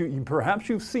perhaps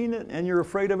you've seen it and you're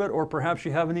afraid of it, or perhaps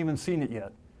you haven't even seen it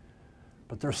yet.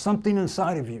 But there's something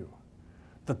inside of you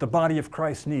that the body of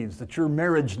Christ needs, that your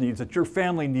marriage needs, that your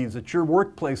family needs, that your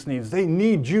workplace needs. They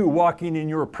need you walking in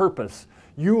your purpose.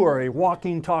 You are a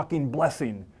walking, talking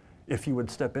blessing if you would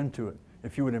step into it,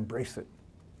 if you would embrace it.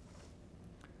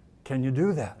 Can you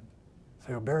do that?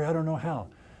 Say, "Oh, Barry, I don't know how."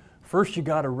 First, you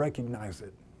got to recognize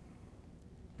it.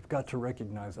 You've got to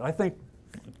recognize it. I think,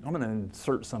 I'm going to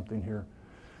insert something here.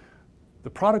 The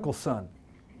prodigal son,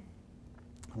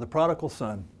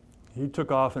 he took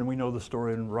off, and we know the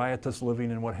story, and riotous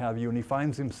living and what have you, and he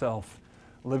finds himself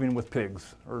living with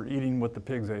pigs, or eating what the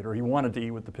pigs ate, or he wanted to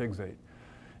eat what the pigs ate.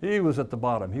 He was at the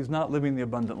bottom. He's not living the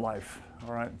abundant life,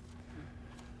 all right?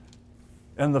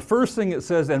 And the first thing it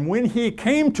says, and when he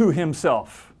came to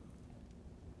himself,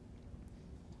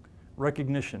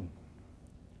 recognition.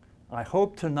 I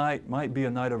hope tonight might be a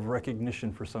night of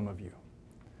recognition for some of you.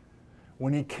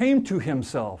 When he came to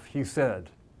himself, he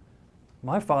said,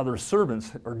 my father's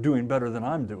servants are doing better than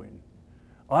I'm doing.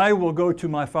 I will go to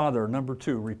my father. Number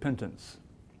 2, repentance.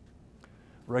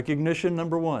 Recognition,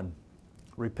 number 1.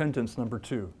 Repentance, number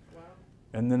 2. Wow.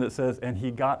 And then it says, and he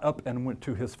got up and went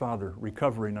to his father.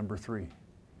 Recovery, number 3.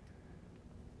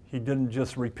 He didn't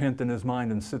just repent in his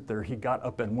mind and sit there. He got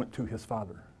up and went to his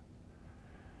father.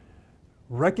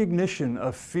 Recognition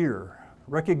of fear.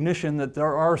 Recognition that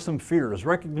there are some fears.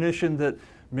 Recognition that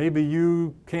maybe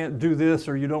you can't do this,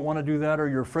 or you don't want to do that, or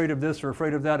you're afraid of this or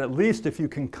afraid of that. At least if you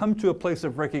can come to a place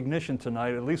of recognition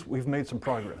tonight, at least we've made some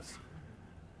progress.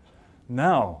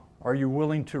 Now, are you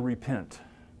willing to repent?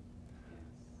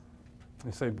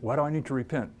 You say, why do I need to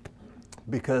repent?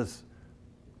 Because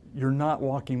you're not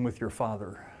walking with your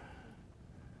Father.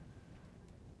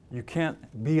 You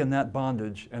can't be in that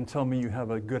bondage and tell me you have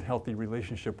a good, healthy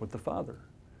relationship with the Father.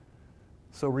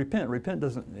 So repent. Repent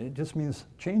doesn't, it just means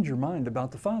change your mind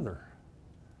about the Father.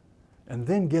 And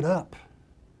then get up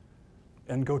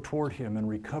and go toward Him and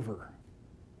recover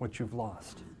what you've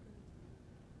lost.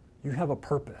 You have a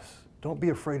purpose. Don't be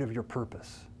afraid of your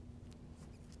purpose.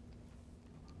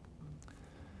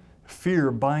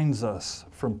 Fear binds us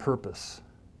from purpose.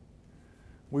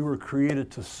 We were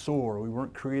created to soar. We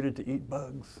weren't created to eat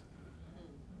bugs.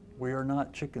 We are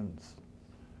not chickens.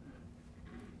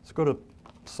 Let's go to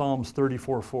Psalms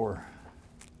 34:4.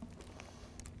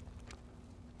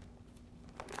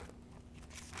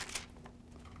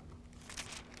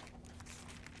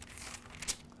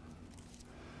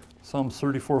 Psalms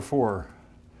 34:4.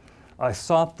 I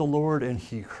sought the Lord, and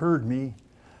He heard me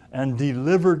and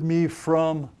delivered me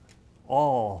from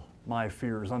all my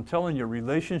fears. I'm telling you,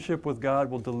 relationship with God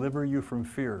will deliver you from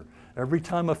fear. Every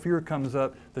time a fear comes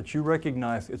up that you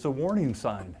recognize, it's a warning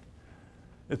sign.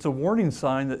 It's a warning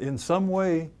sign that in some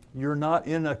way you're not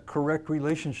in a correct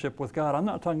relationship with God. I'm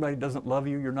not talking about He doesn't love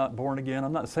you, you're not born again.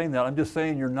 I'm not saying that. I'm just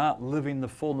saying you're not living the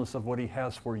fullness of what He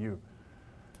has for you.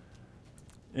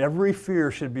 Every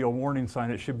fear should be a warning sign.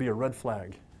 It should be a red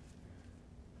flag.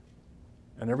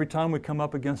 And every time we come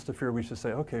up against a fear, we should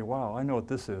say, okay, wow, I know what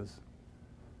this is.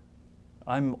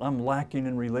 I'm lacking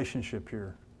in relationship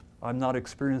here. I'm not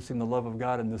experiencing the love of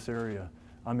God in this area.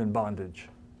 I'm in bondage.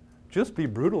 Just be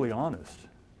brutally honest.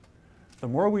 The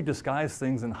more we disguise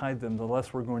things and hide them, the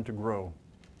less we're going to grow.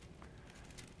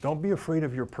 Don't be afraid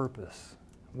of your purpose.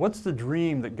 What's the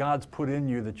dream that God's put in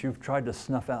you that you've tried to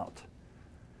snuff out?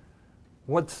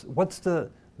 What's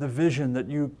the vision that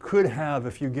you could have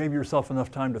if you gave yourself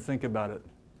enough time to think about it,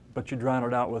 but you drown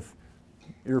it out with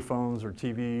earphones or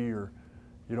TV, or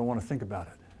you don't want to think about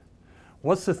it?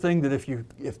 What's the thing that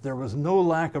if there was no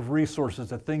lack of resources,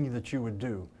 the thing that you would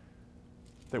do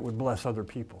that would bless other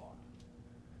people?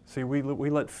 See, we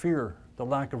let fear, the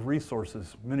lack of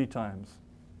resources, many times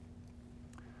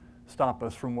stop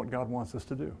us from what God wants us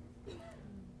to do.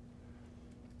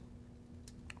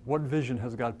 What vision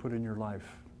has God put in your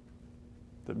life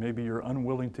that maybe you're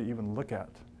unwilling to even look at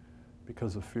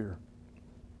because of fear?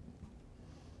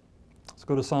 Let's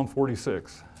go to Psalm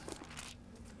 46.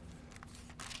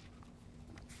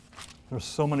 There's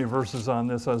so many verses on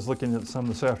this. I was looking at some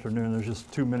this afternoon. There's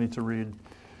just too many to read.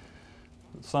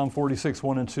 Psalm 46,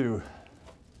 1 and 2.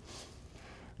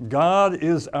 God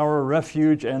is our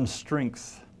refuge and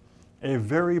strength, a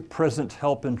very present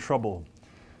help in trouble.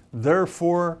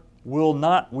 Therefore will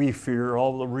not we fear.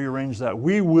 I'll rearrange that.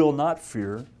 We will not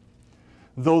fear,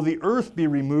 though the earth be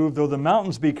removed, though the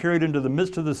mountains be carried into the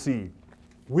midst of the sea.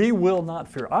 We will not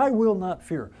fear. I will not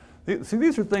fear. See,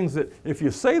 these are things that if you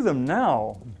say them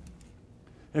now,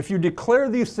 if you declare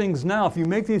these things now, if you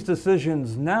make these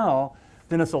decisions now,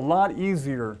 then it's a lot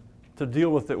easier to deal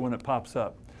with it when it pops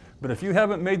up. But if you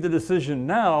haven't made the decision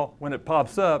now, when it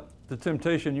pops up, the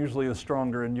temptation usually is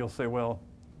stronger, and you'll say, well,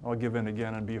 I'll give in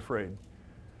again and be afraid.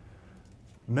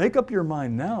 Make up your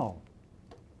mind now.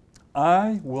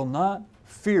 I will not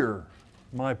fear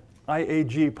my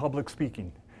IAG public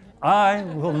speaking. I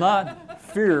will not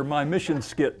fear my mission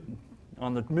skit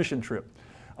on the mission trip.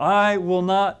 I will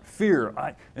not fear.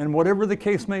 And whatever the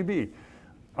case may be,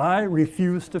 I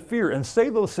refuse to fear. And say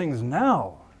those things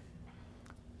now.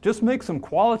 Just make some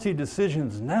quality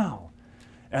decisions now,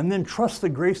 and then trust the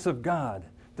grace of God,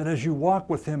 that as you walk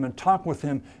with Him and talk with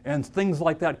Him and things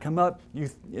like that come up, you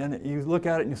look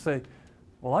at it and you say,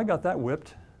 well, I got that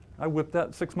whipped. I whipped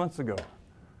that 6 months ago.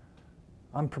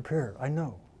 I'm prepared. I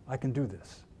know. I can do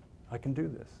this. I can do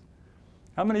this.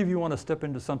 How many of you want to step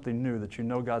into something new that you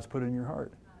know God's put in your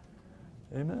heart?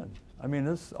 Amen. I mean,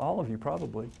 this all of you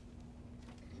probably.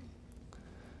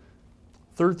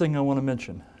 Third thing I want to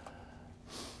mention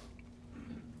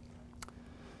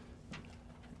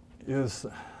is,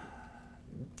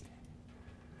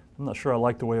 I'm not sure I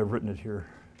like the way I've written it here,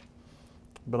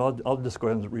 but I'll just go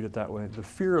ahead and read it that way. The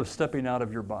fear of stepping out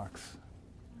of your box.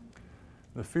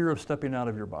 The fear of stepping out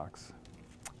of your box.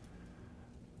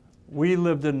 We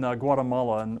lived in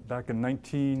Guatemala, and back in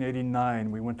 1989,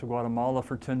 we went to Guatemala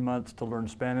for 10 months to learn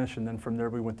Spanish, and then from there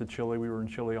we went to Chile. We were in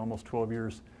Chile almost 12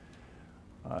 years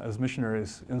as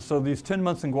missionaries. And so these 10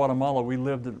 months in Guatemala, we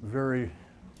lived very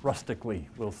rustically,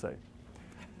 we'll say.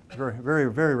 Very,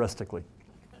 very, very rustically.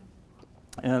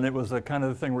 And it was a kind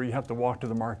of thing where you have to walk to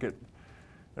the market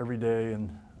every day and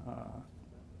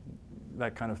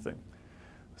that kind of thing.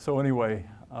 So anyway,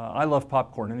 I love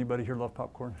popcorn. Anybody here love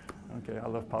popcorn? Okay, I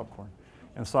love popcorn.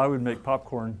 And so I would make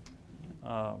popcorn.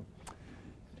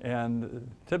 And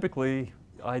typically,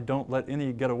 I don't let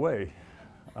any get away.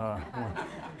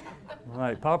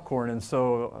 Right, popcorn. And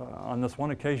so on this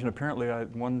one occasion, apparently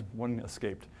one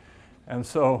escaped. And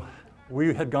so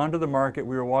we had gone to the market.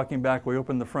 We were walking back. We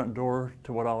opened the front door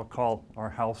to what I'll call our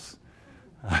house.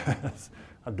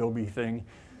 Adobe thing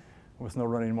with no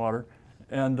running water.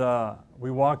 And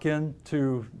we walk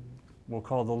into, we'll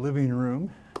call the living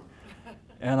room.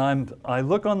 And I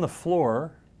look on the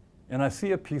floor and I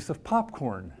see a piece of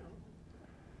popcorn.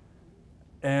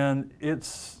 And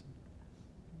it's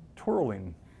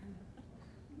twirling.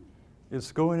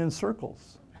 It's going in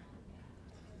circles.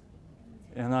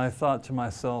 And I thought to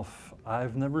myself,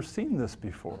 I've never seen this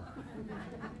before.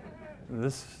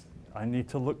 I need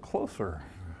to look closer.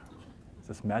 Is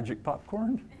this magic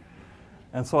popcorn?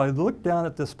 And so I looked down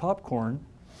at this popcorn,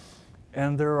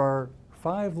 and there are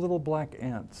 5 little black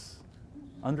ants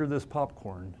under this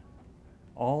popcorn,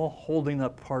 all holding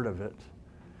up part of it,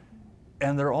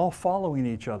 and they're all following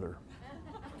each other.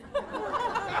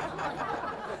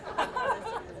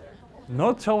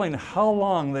 No telling how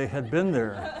long they had been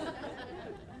there,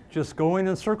 just going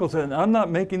in circles. And I'm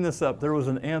not making this up. There was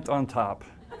an ant on top.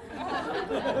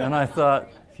 And I thought,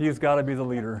 he's got to be the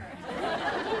leader.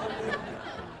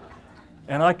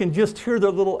 And I can just hear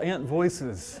their little ant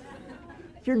voices.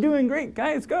 You're doing great,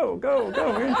 guys. Go, go,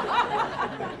 go.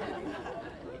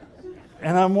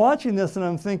 And I'm watching this and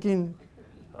I'm thinking,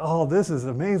 oh, this is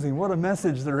amazing. What a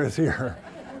message there is here.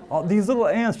 All these little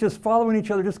ants just following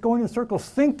each other, just going in circles,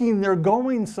 thinking they're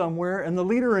going somewhere, and the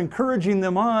leader encouraging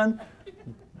them on.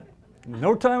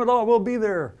 No time at all, we'll be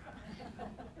there.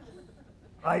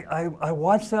 I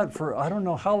watched that for I don't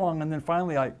know how long, and then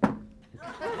finally I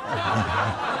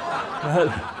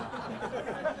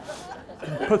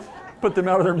put them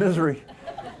out of their misery.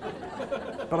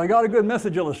 But I got a good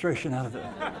message illustration out of it.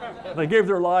 They gave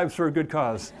their lives for a good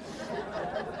cause.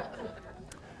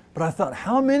 But I thought,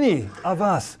 how many of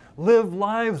us live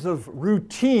lives of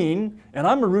routine? And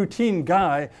I'm a routine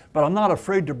guy, but I'm not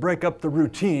afraid to break up the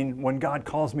routine when God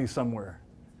calls me somewhere.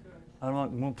 I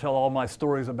won't tell all my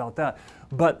stories about that.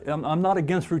 But I'm not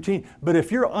against routine. But if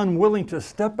you're unwilling to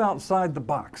step outside the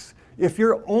box, if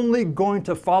you're only going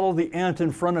to follow the ant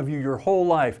in front of you your whole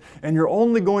life, and you're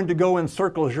only going to go in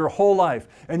circles your whole life,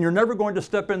 and you're never going to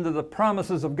step into the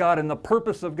promises of God and the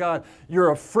purpose of God,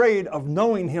 you're afraid of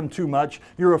knowing Him too much,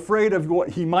 you're afraid of what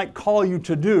He might call you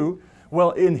to do.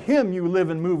 Well, in Him you live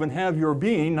and move and have your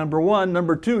being, number one.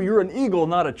 Number two, you're an eagle,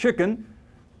 not a chicken.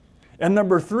 And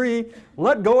number three,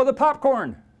 let go of the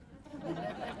popcorn.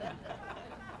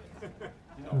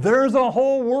 There's a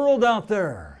whole world out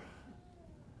there.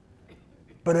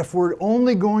 But if we're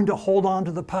only going to hold on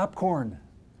to the popcorn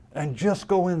and just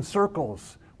go in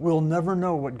circles, we'll never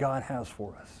know what God has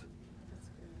for us.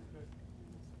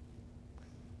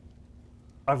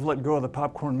 I've let go of the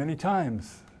popcorn many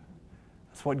times.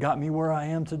 That's what got me where I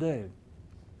am today.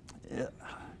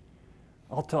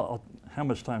 How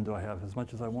much time do I have? As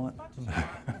much as I want?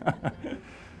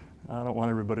 I don't want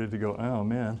everybody to go, oh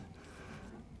man.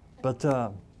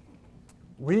 But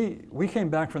we came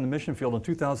back from the mission field in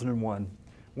 2001.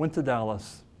 Went to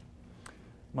Dallas.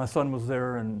 My son was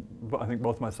there, and I think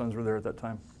both my sons were there at that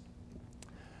time.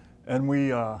 And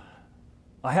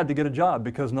I had to get a job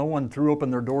because no one threw open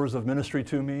their doors of ministry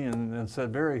to me and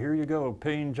said, Barry, here you go,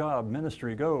 paying job,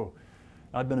 ministry, go.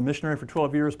 I'd been a missionary for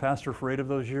 12 years, pastor for 8 of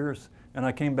those years, and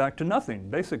I came back to nothing,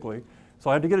 basically. So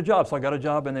I had to get a job. So I got a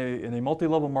job in a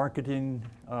multi-level marketing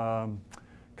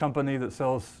company that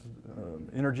sells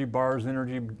energy bars,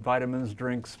 energy vitamins,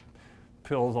 drinks,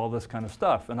 pills, all this kind of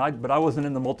stuff. But I wasn't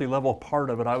in the multi-level part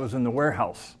of it. I was in the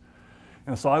warehouse.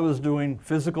 And so I was doing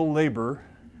physical labor.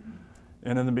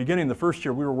 And in the beginning, the first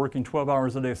year, we were working 12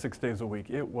 hours a day, 6 days a week.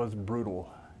 It was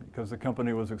brutal because the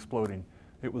company was exploding.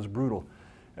 It was brutal.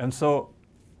 And so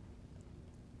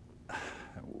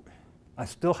I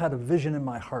still had a vision in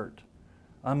my heart.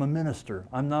 I'm a minister.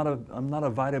 I'm not a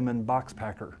vitamin box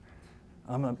packer.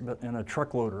 I'm a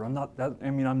truck loader.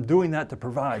 I'm doing that to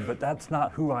provide, but that's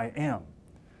not who I am.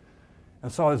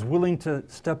 And so I was willing to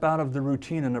step out of the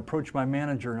routine and approach my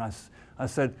manager, and I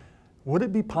said, would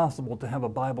it be possible to have a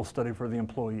Bible study for the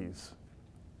employees?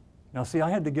 Now see, I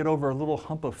had to get over a little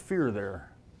hump of fear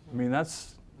there. I mean,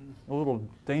 that's a little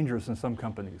dangerous in some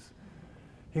companies.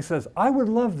 He says, I would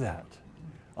love that.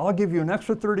 I'll give you an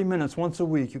extra 30 minutes once a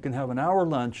week. You can have an hour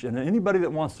lunch, and anybody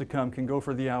that wants to come can go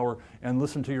for the hour and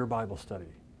listen to your Bible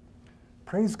study.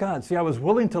 Praise God. See, I was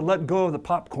willing to let go of the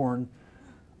popcorn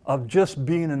of just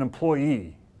being an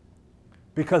employee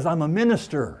because I'm a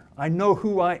minister. I know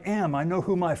who I am. I know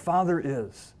who my Father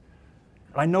is.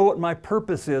 I know what my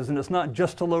purpose is, and it's not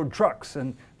just to load trucks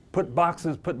and put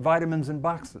vitamins in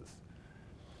boxes.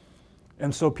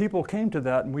 And so people came to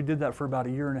that, and we did that for about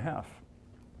 1.5 years.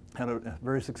 Had a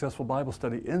very successful Bible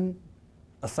study in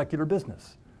a secular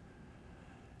business.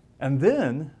 And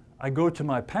then I go to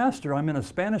my pastor. I'm in a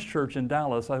Spanish church in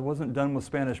Dallas. I wasn't done with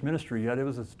Spanish ministry yet. It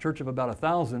was a church of about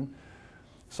 1,000.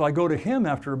 So I go to him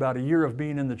after about 1 year of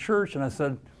being in the church, and I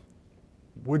said,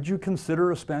 would you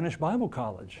consider a Spanish Bible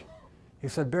college? He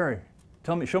said, Barry,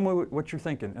 show me what you're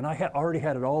thinking. And I already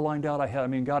had it all lined out.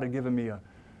 God had given me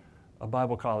a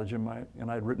Bible college and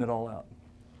I had written it all out.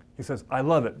 He says, I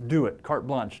love it, do it, carte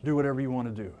blanche, do whatever you want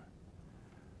to do.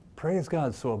 Praise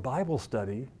God. So a Bible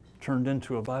study turned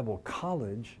into a Bible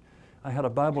college. I had a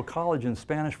Bible college in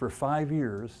Spanish for 5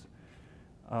 years,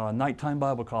 nighttime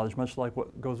Bible college, much like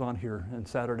what goes on here and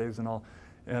Saturdays and all.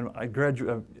 And I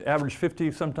averaged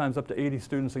 50, sometimes up to 80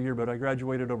 students a year, but I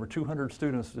graduated over 200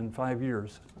 students in 5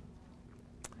 years.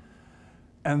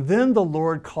 And then the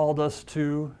Lord called us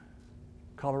to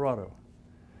Colorado.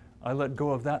 I let go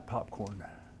of that popcorn.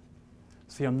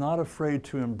 See, I'm not afraid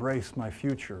to embrace my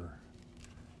future,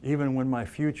 even when my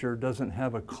future doesn't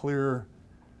have a clear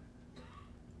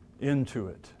end to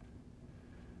it.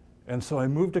 And so I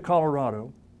moved to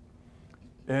Colorado,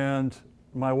 and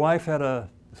my wife had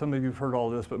some of you have heard all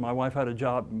this, but my wife had a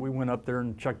job. We went up there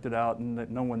and checked it out,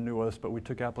 and no one knew us, but we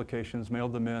took applications,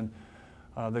 mailed them in.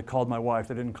 They called my wife,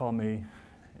 they didn't call me,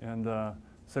 and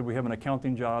said, we have an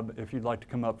accounting job. If you'd like to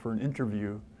come up for an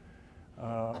interview,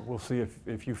 we'll see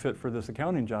if you fit for this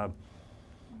accounting job.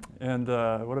 And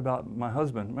what about my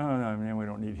husband? No, we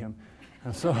don't need him.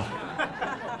 And so,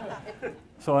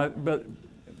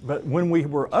 but when we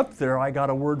were up there, I got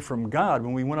a word from God.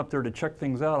 When we went up there to check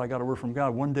things out, I got a word from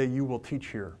God. One day you will teach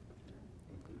here.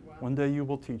 Wow. One day you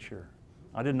will teach here.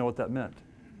 I didn't know what that meant.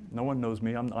 No one knows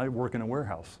me. I work in a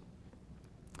warehouse.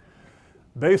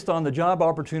 Based on the job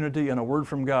opportunity and a word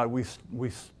from God, we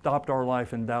stopped our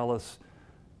life in Dallas,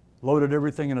 loaded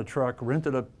everything in a truck,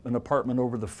 rented an apartment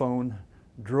over the phone,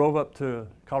 drove up to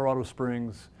Colorado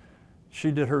Springs. She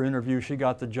did her interview. She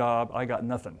got the job. I got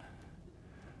nothing.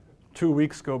 2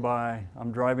 weeks go by.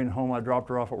 I'm driving home. I dropped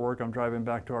her off at work. I'm driving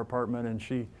back to our apartment,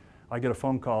 and I get a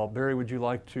phone call. Barry, would you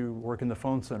like to work in the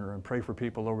phone center and pray for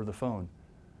people over the phone?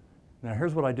 Now,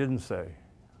 here's what I didn't say.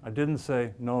 I didn't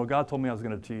say, no, God told me I was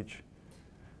going to teach.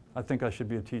 I think I should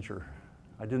be a teacher.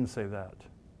 I didn't say that,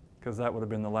 because that would have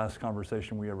been the last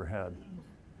conversation we ever had.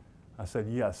 I said,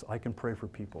 yes, I can pray for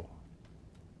people.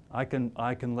 I can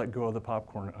let go of the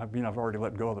popcorn. I've already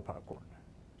let go of the popcorn.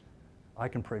 I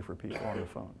can pray for people on the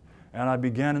phone. And I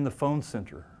began in the phone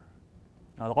center.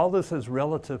 Now, all this is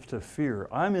relative to fear.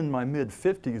 I'm in my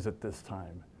mid-50s at this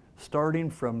time, starting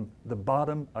from the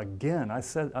bottom again.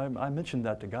 I mentioned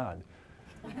that to God.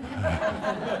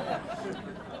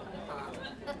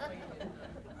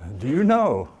 Do you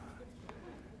know?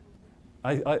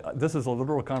 This is a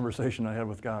literal conversation I had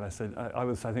with God. I said, I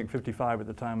was, I think, 55 at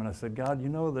the time, and I said, God, you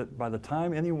know that by the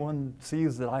time anyone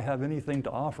sees that I have anything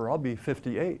to offer, I'll be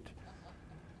 58.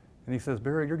 And he says,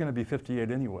 Barry, you're going to be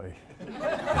 58 anyway.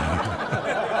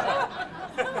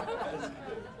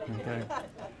 Okay.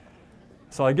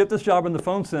 So I get this job in the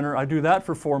phone center. I do that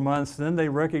for 4 months. Then they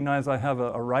recognize I have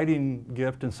a writing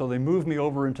gift, and so they move me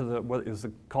over into what is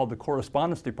called the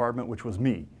correspondence department, which was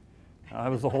me. I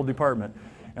was the whole department.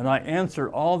 And I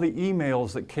answered all the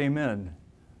emails that came in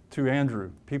to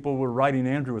Andrew. People were writing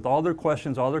Andrew with all their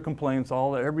questions, all their complaints,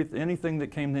 anything that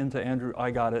came into Andrew,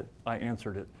 I got it, I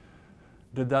answered it.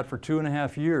 Did that for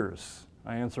 2.5 years.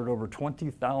 I answered over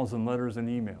 20,000 letters and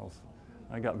emails.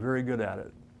 I got very good at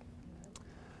it.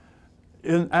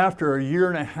 After 1.5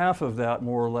 years of that,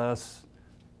 more or less,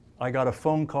 I got a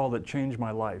phone call that changed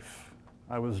my life.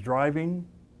 I was driving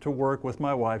to work with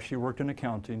my wife. She worked in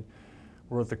accounting.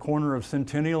 We're at the corner of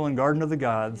Centennial and Garden of the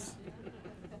Gods.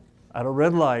 At a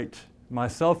red light, my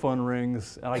cell phone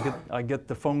rings, and I get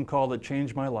the phone call that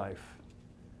changed my life.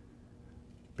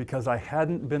 Because I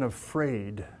hadn't been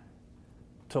afraid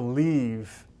to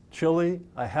leave Chile.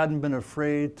 I hadn't been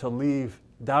afraid to leave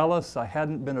Dallas. I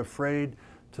hadn't been afraid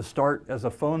to start as a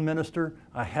phone minister.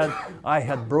 I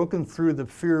had broken through the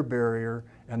fear barrier,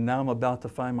 and now I'm about to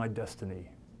find my destiny.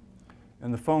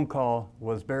 And the phone call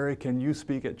was, Barry, can you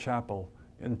speak at chapel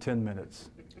in 10 minutes?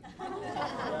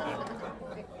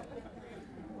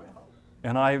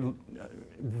 And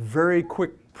very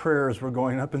quick prayers were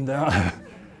going up and down.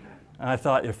 And I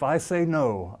thought, if I say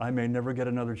no, I may never get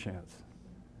another chance.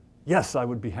 Yes, I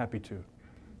would be happy to.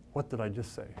 What did I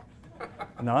just say?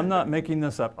 Now, I'm not making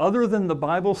this up. Other than the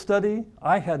Bible study,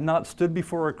 I had not stood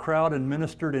before a crowd and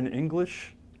ministered in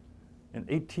English in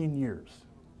 18 years.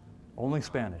 Only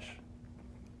Spanish.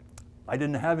 I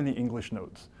didn't have any English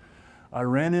notes. I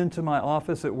ran into my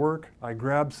office at work. I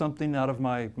grabbed something out of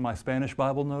my Spanish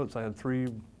Bible notes. I had 3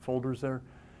 folders there.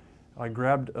 I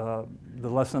grabbed the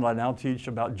lesson I now teach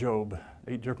about Job,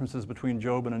 8 differences between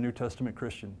Job and a New Testament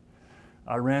Christian.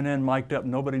 I ran in, mic'd up.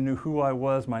 Nobody knew who I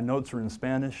was. My notes are in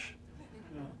Spanish.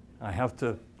 I have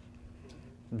to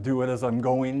do it as I'm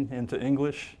going into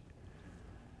English.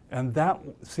 And that,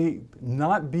 see,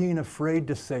 not being afraid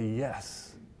to say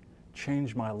yes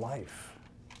changed my life.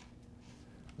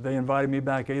 They invited me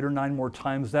back 8 or 9 more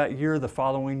times that year. The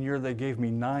following year, they gave me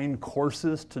 9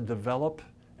 courses to develop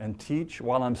and teach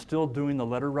while I'm still doing the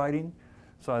letter writing.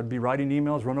 So I'd be writing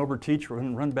emails, run over, teach,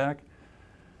 run back,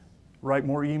 write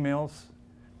more emails.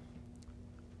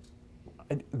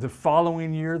 The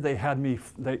following year, they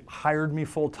hired me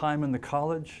full-time in the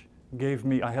college,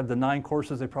 I had the 9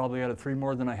 courses, they probably added 3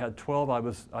 more than I had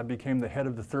 12. I became the head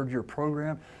of the 3rd-year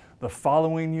program. The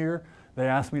following year, they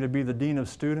asked me to be the dean of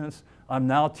students. I'm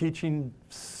now teaching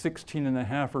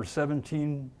 16.5 or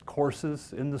 17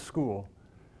 courses in the school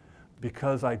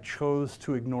because I chose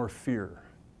to ignore fear.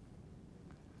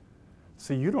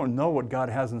 See, you don't know what God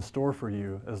has in store for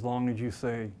you as long as you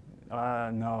say,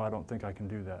 no, I don't think I can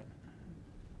do that.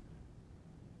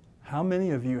 How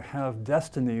many of you have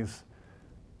destinies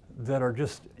that are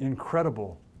just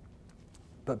incredible,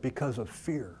 but because of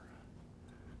fear?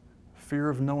 Fear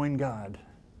of knowing God,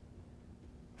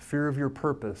 fear of your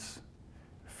purpose,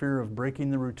 fear of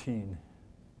breaking the routine,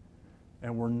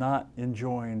 and we're not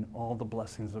enjoying all the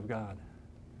blessings of God.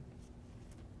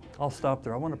 I'll stop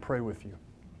there. I want to pray with you.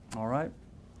 All right?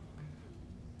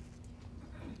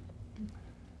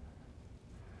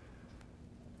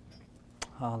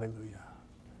 Hallelujah.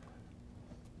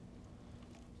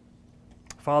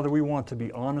 Father, we want to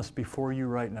be honest before you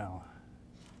right now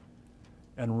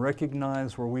and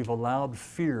recognize where we've allowed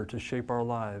fear to shape our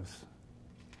lives.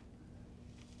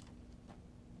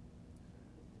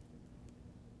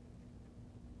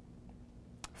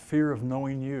 Fear of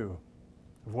knowing you,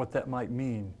 of what that might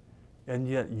mean, and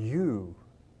yet you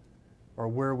are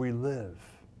where we live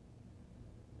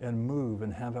and move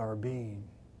and have our being.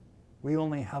 We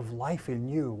only have life in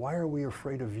you. Why are we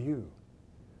afraid of you?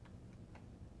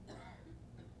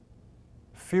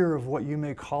 Fear of what you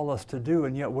may call us to do,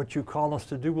 and yet what you call us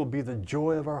to do will be the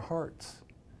joy of our hearts.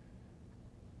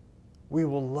 We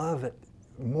will love it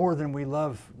more than we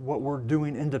love what we're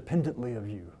doing independently of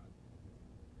you.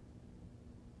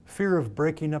 Fear of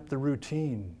breaking up the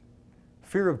routine.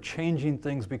 Fear of changing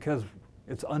things because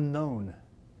it's unknown.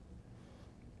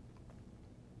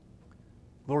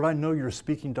 Lord, I know you're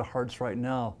speaking to hearts right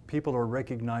now. People are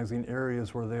recognizing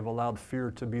areas where they've allowed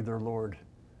fear to be their Lord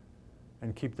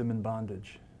and keep them in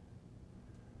bondage.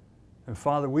 And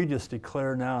Father, we just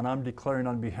declare now, and I'm declaring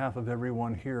on behalf of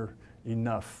everyone here,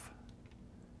 enough.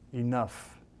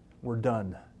 Enough. We're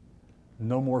done.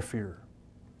 No more fear.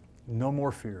 No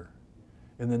more fear.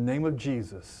 In the name of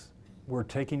Jesus, we're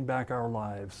taking back our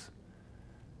lives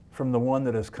from the one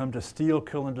that has come to steal,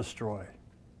 kill, and destroy.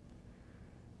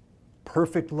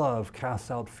 Perfect love casts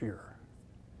out fear.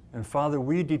 And Father,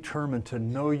 we determine to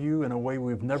know you in a way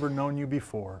we've never known you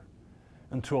before,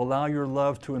 and to allow your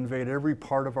love to invade every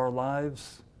part of our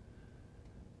lives,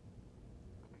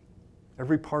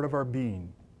 every part of our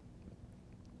being,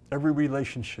 every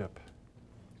relationship,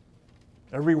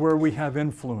 everywhere we have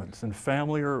influence in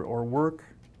family or work,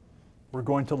 We're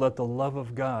going to let the love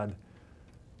of God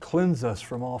cleanse us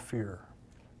from all fear.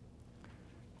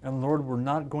 And Lord, we're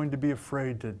not going to be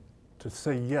afraid to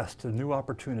say yes to new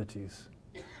opportunities.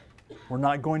 We're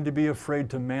not going to be afraid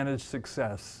to manage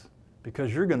success,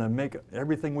 because you're going to make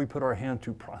everything we put our hand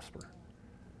to prosper.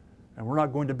 And we're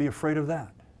not going to be afraid of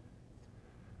that.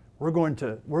 We're going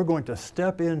to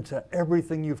step into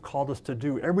everything you've called us to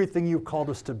do, everything you've called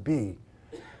us to be,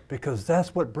 because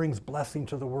that's what brings blessing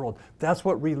to the world. That's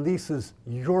what releases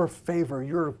your favor,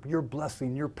 your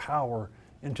blessing, your power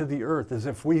into the earth, is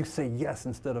if we say yes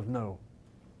instead of no.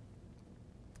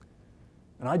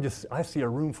 And I see a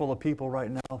room full of people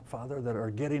right now, Father, that are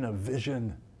getting a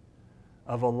vision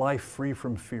of a life free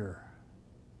from fear.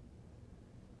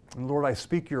 And Lord, I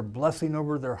speak your blessing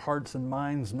over their hearts and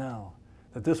minds now,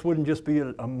 that this wouldn't just be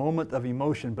a moment of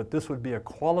emotion, but this would be a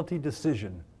quality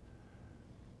decision.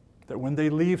 That when they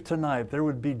leave tonight, there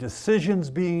would be decisions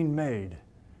being made,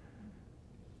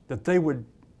 that they would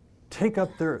take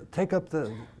up the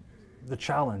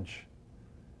challenge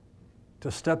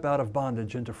to step out of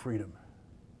bondage into freedom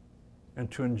and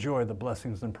to enjoy the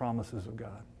blessings and promises of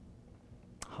God.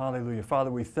 Hallelujah. Father,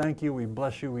 we thank you, we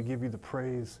bless you, we give you the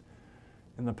praise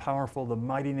in the powerful, the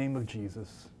mighty name of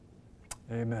Jesus.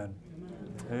 Amen.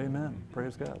 Amen. Amen.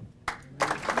 Praise God.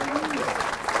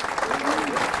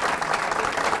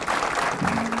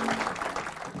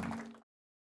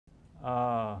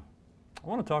 I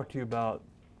want to talk to you about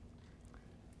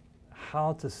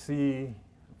how to see,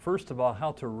 first of all,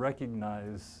 how to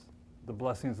recognize the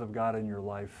blessings of God in your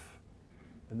life,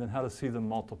 and then how to see them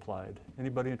multiplied.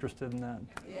 Anybody interested in that?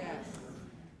 Yes.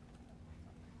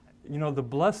 You know, the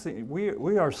blessing,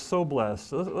 we are so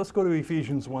blessed. Let's go to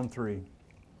Ephesians 1:3.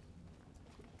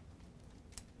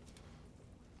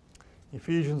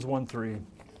 Ephesians 1:3. It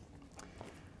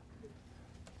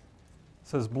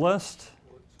says, "Blessed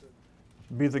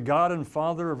be the God and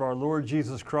Father of our Lord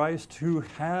Jesus Christ, who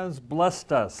has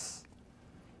blessed us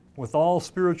with all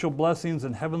spiritual blessings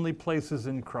in heavenly places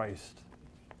in Christ."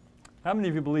 How many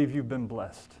of you believe you've been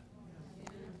blessed?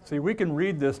 See, we can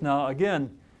read this now.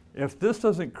 Again, if this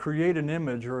doesn't create an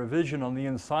image or a vision on the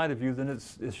inside of you, then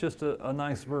it's just a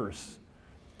nice verse.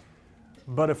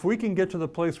 But if we can get to the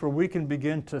place where we can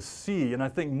begin to see, and I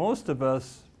think most of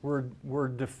us, we're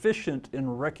deficient in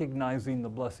recognizing the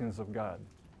blessings of God.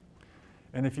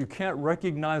 And if you can't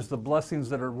recognize the blessings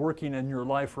that are working in your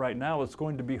life right now, it's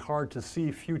going to be hard to see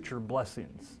future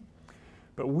blessings.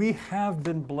 But we have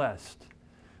been blessed.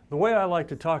 The way I like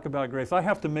to talk about grace, I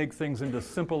have to make things into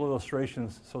simple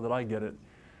illustrations so that I get it.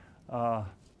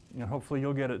 Hopefully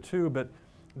you'll get it too. But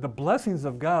the blessings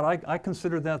of God, I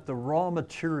consider that the raw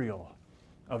material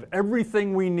of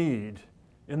everything we need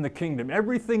in the kingdom.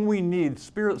 Everything we need,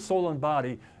 spirit, soul, and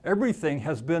body, everything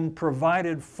has been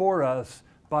provided for us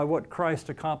by what Christ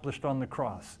accomplished on the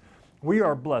cross. We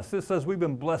are blessed. This says we've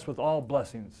been blessed with all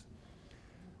blessings.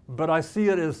 But I see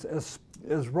it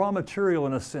as raw material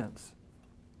in a sense.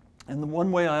 And the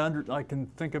one way I can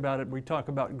think about it, we talk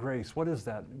about grace. What is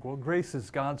that? Well, grace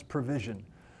is God's provision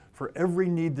for every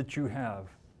need that you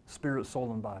have, spirit,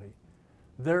 soul, and body.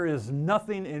 There is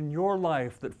nothing in your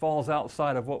life that falls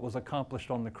outside of what was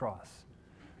accomplished on the cross.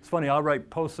 It's funny, I write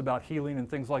posts about healing and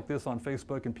things like this on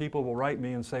Facebook, and people will write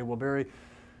me and say, "Well, Barry,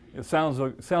 it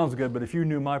sounds good, but if you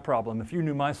knew my problem, if you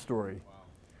knew my story." Wow.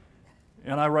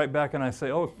 And I write back and I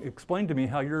say, "Oh, explain to me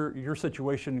how your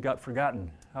situation got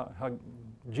forgotten, how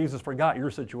Jesus forgot your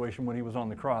situation when he was on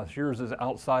the cross. Yours is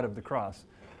outside of the cross."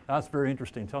 That's very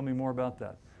interesting. Tell me more about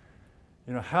that.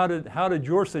 You know, how did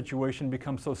your situation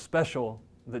become so special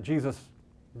that Jesus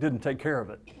didn't take care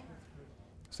of it?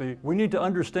 See, we need to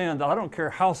understand that I don't care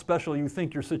how special you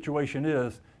think your situation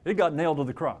is, it got nailed to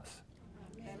the cross.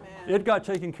 It got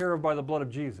taken care of by the blood of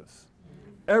Jesus.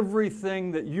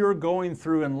 Everything that you're going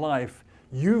through in life,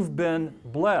 you've been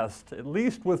blessed, at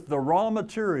least with the raw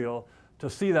material, to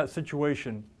see that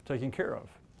situation taken care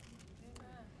of.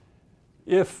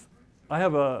 If I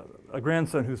have a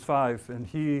grandson who's 5, and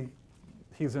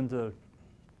he's into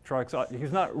trucks.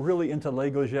 He's not really into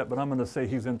Legos yet, but I'm going to say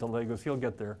he's into Legos. He'll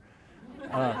get there.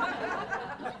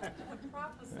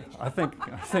 I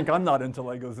think I'm not into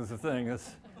Legos as a thing.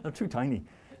 They're too tiny.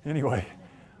 Anyway,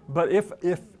 but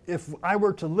if I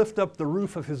were to lift up the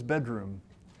roof of his bedroom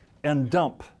and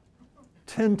dump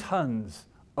 10 tons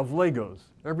of Legos,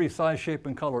 every size, shape,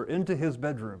 and color, into his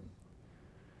bedroom,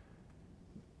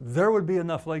 there would be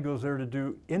enough Legos there to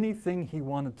do anything he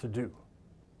wanted to do.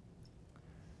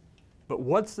 But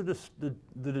what's the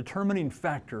determining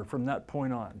factor from that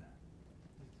point on?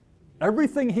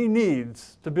 Everything he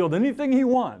needs to build anything he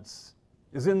wants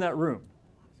is in that room.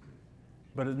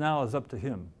 But it now is up to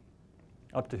him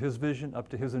up to His vision, up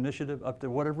to His initiative, up to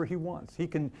whatever He wants. He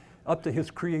can, up to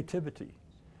His creativity.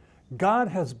 God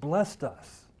has blessed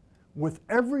us with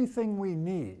everything we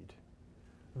need.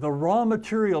 The raw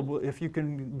material, if you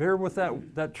can bear with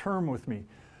that term with me,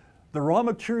 the raw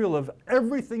material of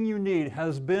everything you need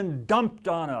has been dumped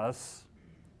on us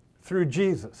through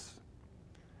Jesus.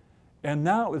 And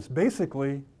now it's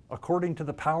basically according to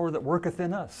the power that worketh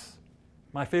in us.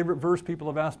 My favorite verse, people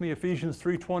have asked me, Ephesians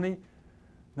 3:20,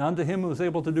 now unto Him who is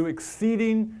able to do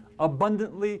exceeding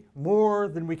abundantly more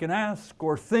than we can ask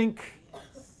or think,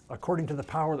 according to the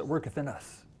power that worketh in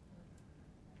us.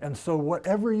 And so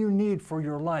whatever you need for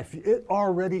your life, it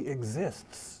already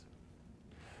exists.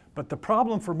 But the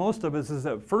problem for most of us is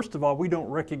that, first of all, we don't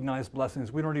recognize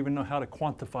blessings. We don't even know how to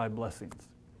quantify blessings.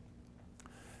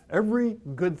 Every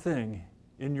good thing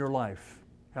in your life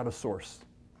had a source.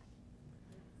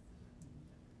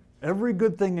 Every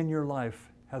good thing in your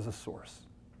life has a source.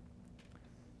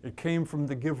 It came from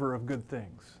the giver of good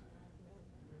things.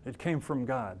 It came from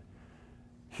God.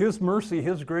 His mercy,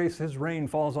 His grace, His rain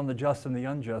falls on the just and the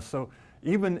unjust. So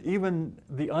even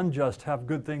the unjust have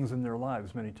good things in their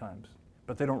lives many times,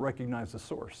 but they don't recognize the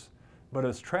source. But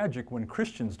it's tragic when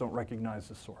Christians don't recognize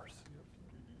the source.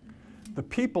 The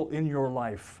people in your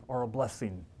life are a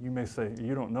blessing. You may say,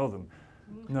 you don't know them.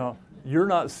 No, you're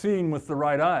not seeing with the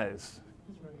right eyes.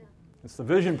 It's the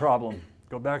vision problem.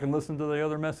 Go back and listen to the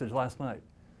other message last night.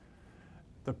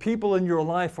 The people in your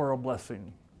life are a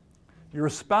blessing. Your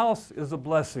spouse is a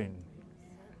blessing.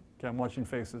 Okay, I'm watching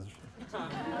faces.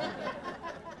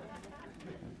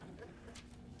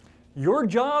 Your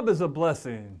job is a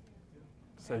blessing.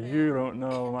 Say, you don't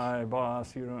know my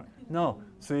boss, you don't. No,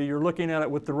 see, you're looking at it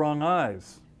with the wrong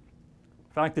eyes.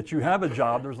 The fact that you have a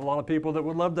job, there's a lot of people that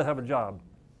would love to have a job.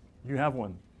 You have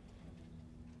one.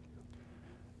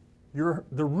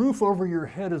 The roof over your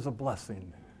head is a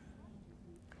blessing.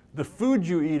 The food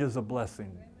you eat is a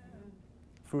blessing.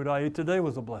 Food I ate today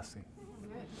was a blessing.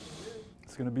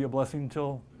 It's going to be a blessing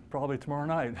until probably tomorrow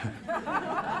night.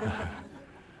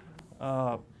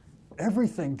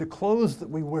 Everything, the clothes that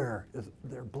we wear,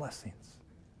 they're blessings.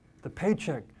 The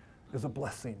paycheck is a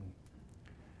blessing.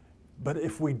 But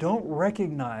if we don't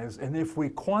recognize and if we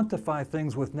quantify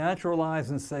things with natural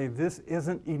eyes and say this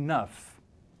isn't enough,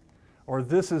 or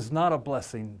this is not a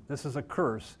blessing, this is a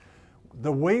curse,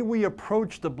 the way we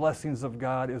approach the blessings of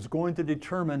God is going to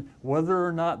determine whether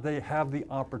or not they have the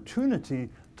opportunity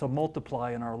to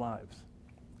multiply in our lives.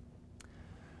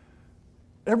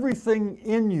 Everything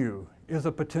in you is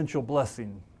a potential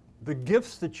blessing. The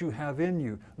gifts that you have in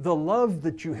you, the love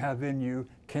that you have in you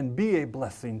can be a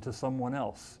blessing to someone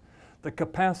else. The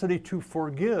capacity to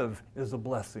forgive is a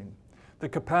blessing. The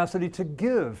capacity to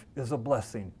give is a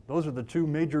blessing. Those are the two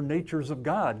major natures of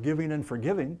God, giving and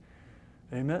forgiving.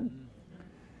 Amen?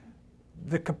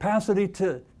 The capacity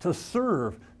to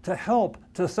serve, to help,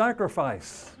 to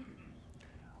sacrifice.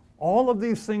 All of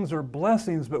these things are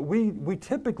blessings, but we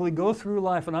typically go through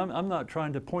life, and I'm not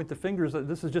trying to point the fingers,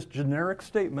 this is just generic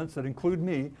statements that include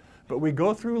me, but we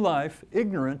go through life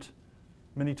ignorant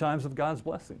many times of God's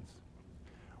blessings.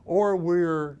 Or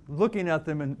we're looking at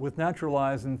them with natural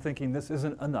eyes and thinking this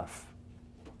isn't enough,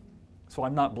 so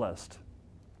I'm not blessed.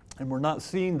 And we're not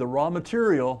seeing the raw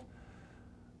material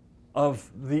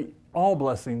of all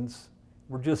blessings.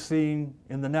 We're just seeing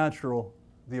in the natural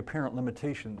the apparent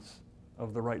limitations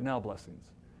of the right now blessings.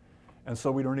 And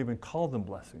so we don't even call them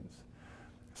blessings.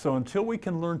 So until we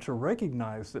can learn to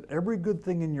recognize that every good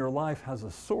thing in your life has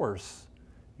a source,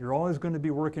 you're always going to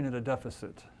be working at a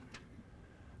deficit.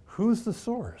 Who's the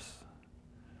source?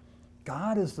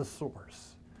 God is the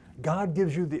source. God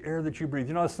gives you the air that you breathe.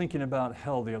 You know, I was thinking about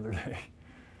hell the other day.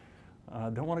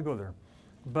 Don't want to go there.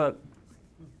 But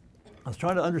I was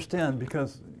trying to understand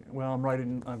because, well, I'm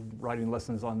writing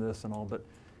lessons on this and all, but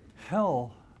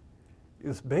hell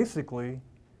is basically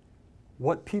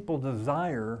what people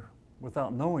desire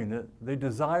without knowing it. They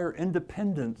desire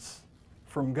independence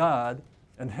from God,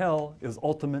 and hell is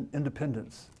ultimate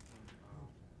independence.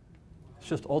 It's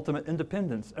just ultimate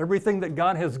independence. Everything that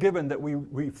God has given that we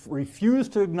refuse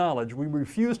to acknowledge. We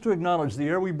refuse to acknowledge the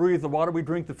air we breathe, the water we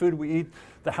drink, the food we eat,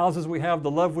 the houses we have,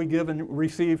 the love we give and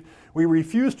receive. We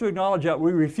refuse to acknowledge that.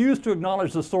 We refuse to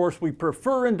acknowledge the source. We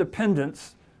prefer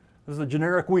independence. This is a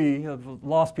generic we of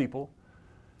lost people.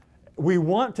 We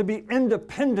want to be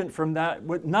independent from that,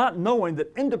 but not knowing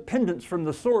that independence from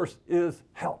the source is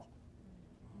hell.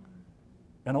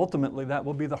 And ultimately, that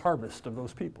will be the harvest of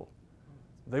those people.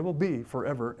 They will be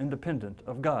forever independent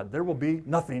of God. There will be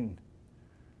nothing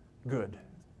good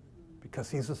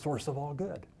because He's the source of all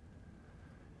good.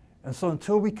 And so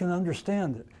until we can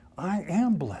understand that I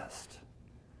am blessed,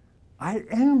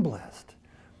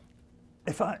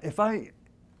 if I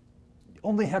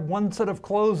only had one set of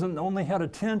clothes and only had a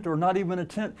tent or not even a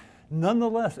tent,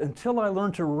 nonetheless, until I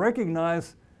learn to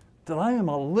recognize that I am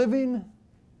a living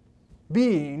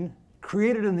being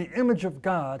created in the image of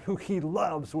God, who He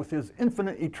loves with His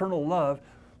infinite eternal love,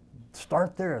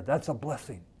 start there. That's a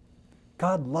blessing.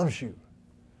 God loves you.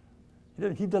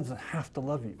 He doesn't have to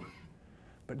love you,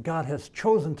 but God has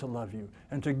chosen to love you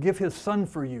and to give His Son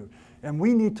for you. And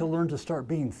we need to learn to start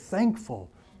being thankful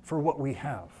for what we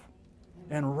have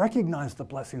and recognize the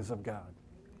blessings of God.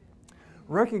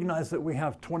 Recognize that we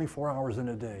have 24 hours in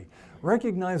a day.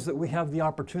 Recognize that we have the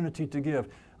opportunity to give.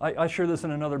 I share this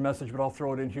in another message, but I'll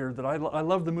throw it in here, that I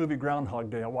love the movie Groundhog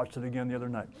Day. I watched it again the other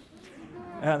night.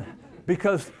 And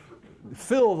because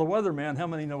Phil, the weatherman, how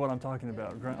many know what I'm talking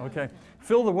about? Okay.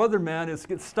 Phil, the weatherman,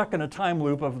 gets stuck in a time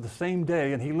loop of the same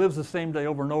day, and he lives the same day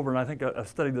over and over. And I think I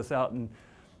studied this out, and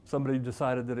somebody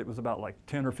decided that it was about like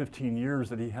 10 or 15 years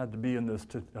that he had to be in this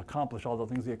to accomplish all the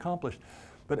things he accomplished.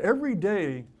 But every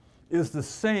day is the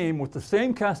same, with the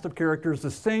same cast of characters,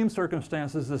 the same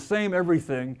circumstances, the same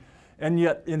everything, and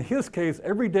yet in his case,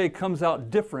 every day comes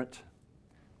out different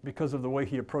because of the way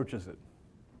he approaches it.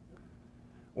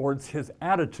 Or it's his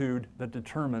attitude that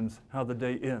determines how the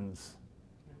day ends.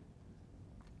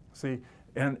 See,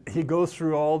 and he goes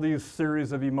through all these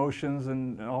series of emotions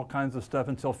and all kinds of stuff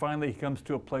until finally he comes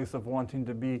to a place of wanting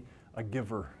to be a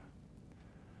giver.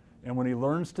 And when he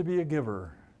learns to be a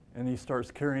giver and he starts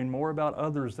caring more about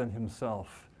others than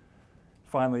himself,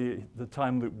 finally the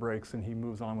time loop breaks and he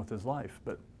moves on with his life.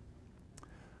 But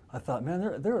I thought,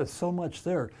 man, there is so much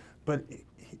there. But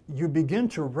you begin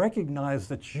to recognize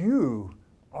that you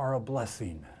are a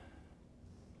blessing.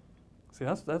 See,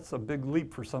 that's a big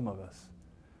leap for some of us.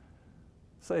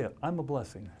 Say it, I'm a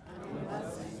blessing. I'm a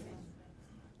blessing.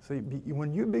 See,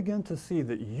 when you begin to see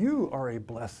that you are a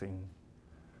blessing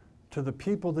to the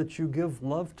people that you give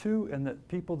love to and that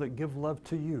people that give love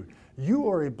to you, you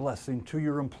are a blessing to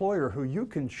your employer, who you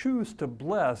can choose to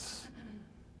bless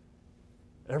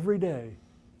every day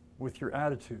with your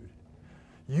attitude.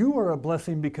 You are a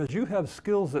blessing because you have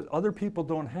skills that other people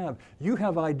don't have. You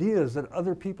have ideas that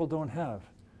other people don't have.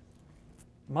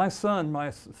 My son,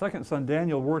 my second son,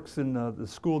 Daniel, works in the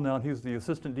school now, and he's the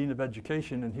assistant dean of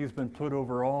education, and he's been put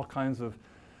over all kinds of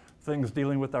things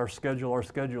dealing with our schedule. Our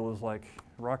schedule is like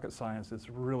rocket science. It's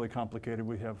really complicated.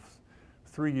 We have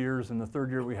 3 years. In the third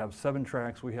year, we have 7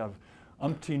 tracks. We have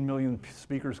umpteen million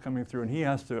speakers coming through, and he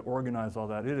has to organize all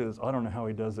that. I don't know how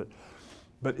he does it.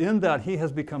 But in that, he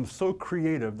has become so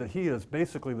creative that he has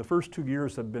basically, the first 2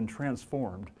 years have been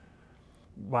transformed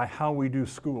by how we do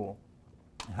school,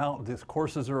 how these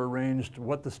courses are arranged,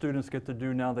 what the students get to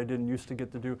do now they didn't used to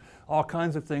get to do, all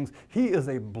kinds of things. He is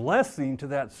a blessing to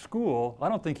that school. I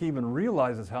don't think he even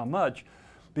realizes how much,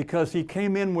 because he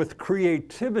came in with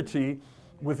creativity,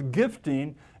 with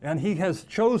gifting, and he has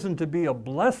chosen to be a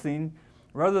blessing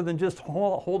rather than just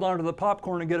hold on to the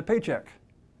popcorn and get a paycheck.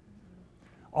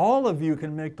 All of you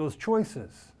can make those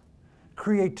choices.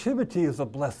 Creativity is a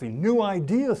blessing. New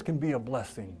ideas can be a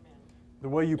blessing. The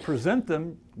way you present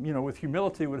them, with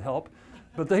humility would help,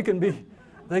 but they can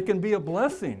be a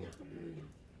blessing.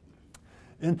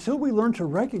 Until we learn to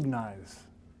recognize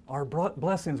our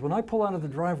blessings. When I pull out of the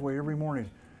driveway every morning,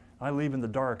 I leave in the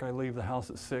dark. I leave the house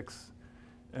at 6,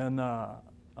 and I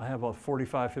have a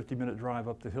 45, 50-minute drive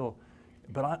up the hill.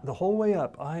 But the whole way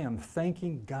up, I am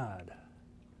thanking God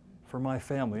for my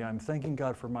family. I'm thanking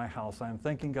God for my house. I am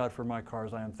thanking God for my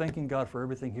cars. I am thanking God for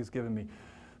everything He's given me.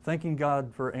 Thanking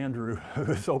God for Andrew, who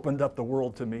has opened up the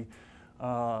world to me,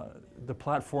 the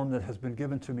platform that has been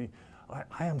given to me.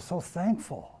 I am so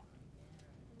thankful.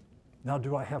 Now,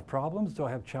 do I have problems? Do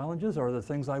I have challenges? Are there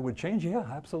things I would change? Yeah,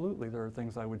 absolutely. There are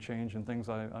things I would change and things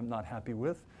I'm not happy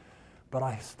with. But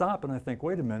I stop and I think,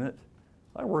 wait a minute,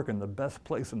 I work in the best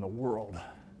place in the world.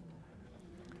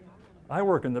 I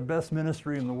work in the best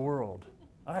ministry in the world.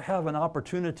 I have an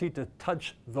opportunity to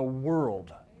touch the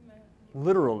world,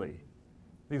 literally.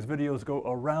 These videos go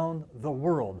around the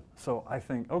world. So I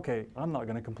think, okay, I'm not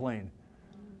going to complain.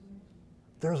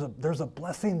 There's a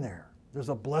blessing there. There's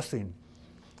a blessing.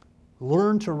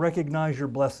 Learn to recognize your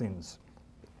blessings.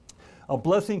 A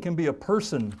blessing can be a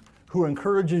person who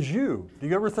encourages you. Do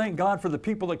you ever thank God for the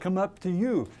people that come up to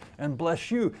you and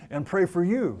bless you and pray for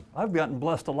you? I've gotten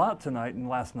blessed a lot tonight and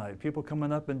last night. People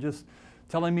coming up and just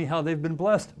telling me how they've been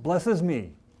blessed blesses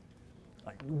me.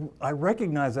 I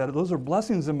recognize that. Those are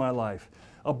blessings in my life.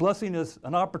 A blessing is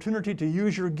an opportunity to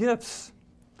use your gifts.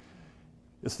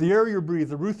 It's the air you breathe,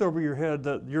 the roof over your head,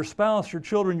 your spouse, your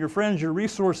children, your friends, your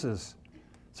resources.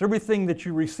 It's everything that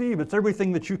you receive. It's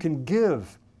everything that you can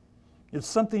give. It's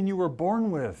something you were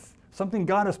born with. something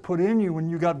God has put in you when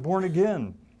you got born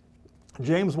again.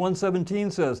 James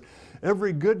 1:17 says,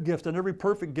 every good gift and every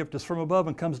perfect gift is from above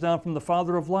and comes down from the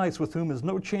Father of lights, with whom is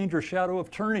no change or shadow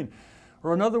of turning.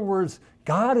 Or in other words,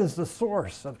 God is the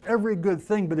source of every good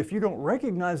thing, but if you don't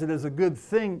recognize it as a good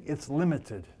thing, it's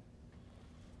limited.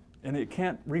 And it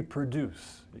can't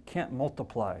reproduce. It can't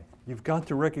multiply. You've got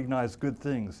to recognize good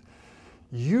things.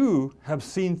 You have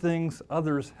seen things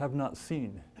others have not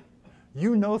seen.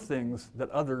 You know things that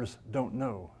others don't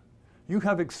know. You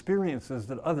have experiences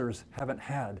that others haven't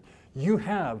had. You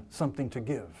have something to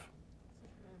give.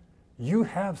 You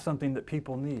have something that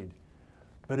people need.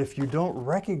 But if you don't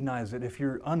recognize it, if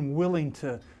you're unwilling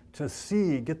to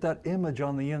see, get that image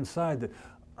on the inside that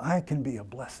I can be a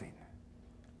blessing.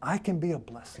 I can be a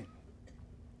blessing.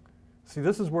 See,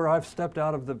 this is where I've stepped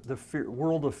out of the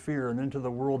world of fear and into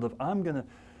the world of I'm going to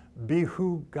be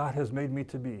who God has made me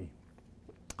to be.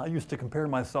 I used to compare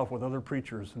myself with other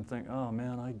preachers and think, oh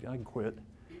man, I quit.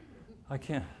 I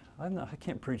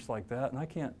can't preach like that,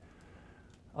 and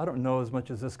I don't know as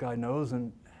much as this guy knows,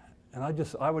 and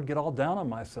I would get all down on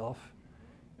myself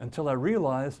until I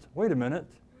realized, wait a minute,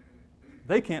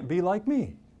 they can't be like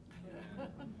me.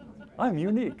 I'm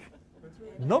unique.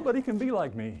 Nobody can be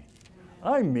like me.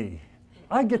 I'm me.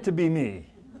 I get to be me.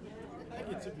 I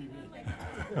get to be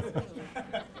me.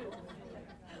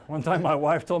 One time my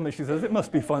wife told me, she says, it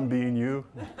must be fun being you.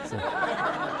 So,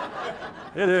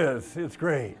 it is. It's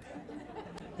great.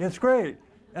 It's great.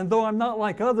 And though I'm not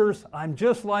like others, I'm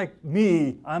just like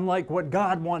me. I'm like what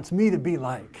God wants me to be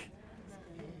like.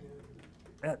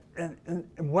 And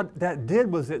what that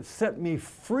did was it set me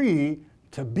free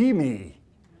to be me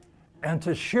and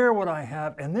to share what I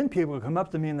have. And then people come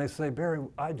up to me and they say, Barry,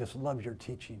 I just love your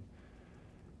teaching.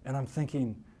 And I'm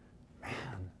thinking,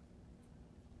 man,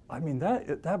 I mean,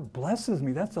 that blesses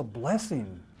me. That's a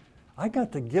blessing. I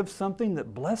got to give something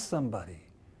that blessed somebody.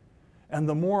 And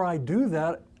the more I do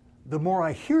that, the more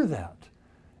I hear that.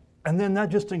 And then that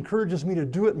just encourages me to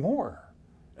do it more.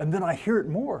 And then I hear it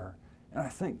more. And I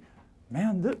think,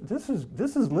 man, this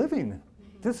is living.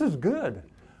 This is good.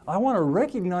 I want to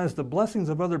recognize the blessings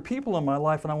of other people in my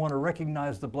life, and I want to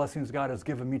recognize the blessings God has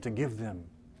given me to give them.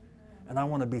 And I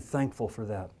want to be thankful for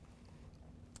that.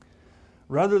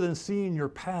 Rather than seeing your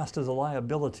past as a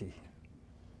liability,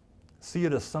 see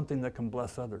it as something that can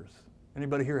bless others.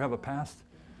 Anybody here have a past?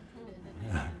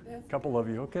 A couple of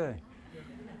you, okay.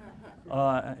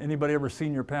 Anybody ever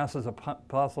seen your past as a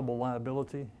possible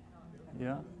liability?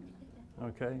 Yeah?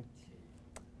 Okay.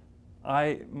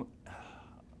 I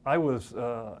was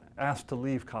asked to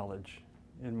leave college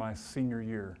in my senior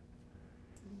year.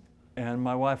 And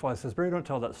my wife always says, Barry, don't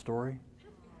tell that story.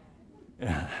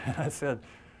 And I said,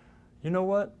 you know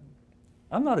what?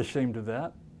 I'm not ashamed of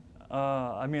that.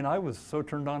 I mean, I was so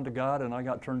turned on to God, and I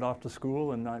got turned off to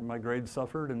school, and my grades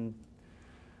suffered, and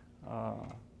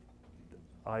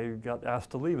I got asked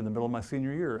to leave in the middle of my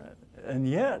senior year. And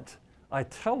yet, I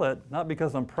tell it, not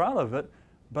because I'm proud of it,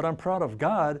 but I'm proud of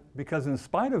God, because in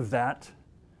spite of that,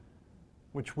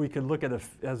 which we could look at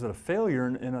as a failure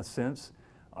in a sense,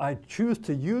 I choose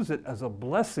to use it as a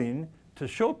blessing to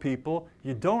show people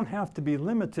you don't have to be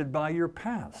limited by your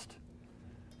past.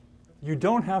 You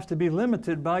don't have to be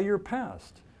limited by your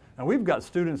past. Now, we've got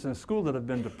students in school that have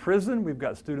been to prison. We've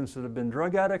got students that have been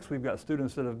drug addicts. We've got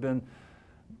students that have been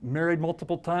married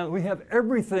multiple times. We have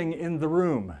everything in the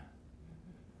room.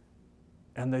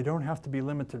 And they don't have to be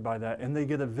limited by that. And they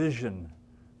get a vision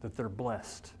that they're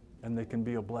blessed and they can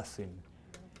be a blessing.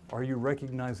 Are you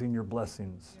recognizing your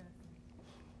blessings?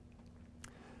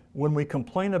 When we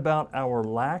complain about our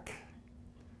lack,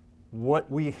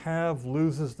 what we have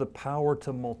loses the power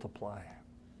to multiply.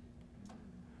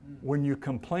 When you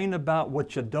complain about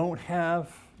what you don't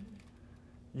have,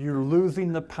 you're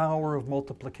losing the power of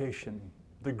multiplication.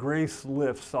 The grace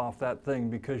lifts off that thing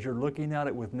because you're looking at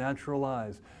it with natural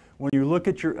eyes. When you look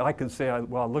at I could say,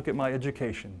 well, look at my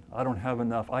education. I don't have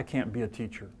enough. I can't be a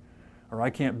teacher. Or I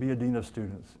can't be a dean of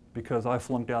students because I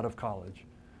flunked out of college.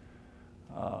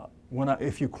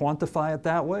 If you quantify it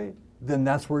that way, then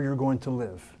that's where you're going to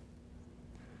live.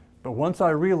 But once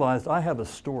I realized I have a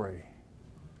story,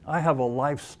 I have a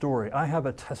life story, I have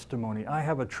a testimony, I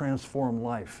have a transformed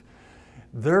life.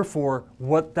 Therefore,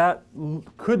 what that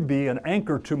could be an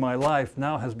anchor to my life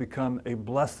now has become a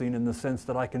blessing in the sense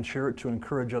that I can share it to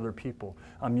encourage other people.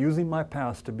 I'm using my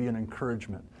past to be an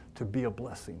encouragement, to be a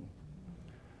blessing.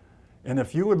 And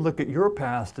if you would look at your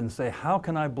past and say, how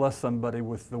can I bless somebody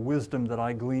with the wisdom that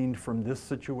I gleaned from this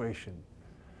situation?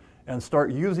 And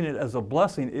start using it as a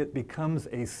blessing, it becomes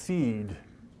a seed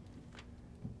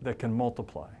that can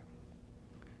multiply.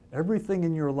 Everything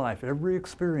in your life, every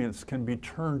experience can be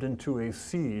turned into a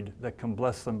seed that can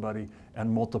bless somebody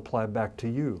and multiply back to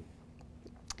you.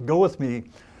 Go with me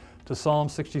to Psalm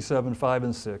 67, 5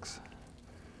 and 6.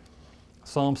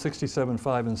 Psalm 67,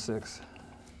 5 and 6.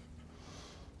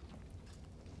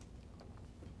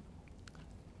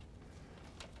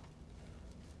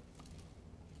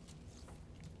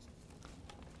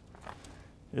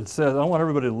 It says, I want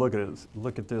everybody to look at it.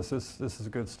 Look at this. This is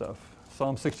good stuff.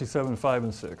 Psalm 67, 5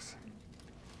 and 6.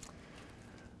 It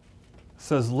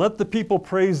says, let the people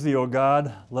praise thee, O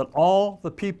God. Let all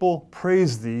the people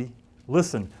praise thee.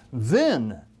 Listen,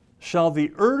 then shall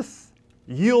the earth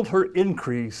yield her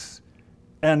increase,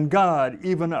 and God,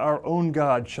 even our own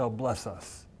God, shall bless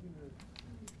us.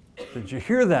 Did you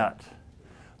hear that?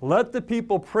 Let the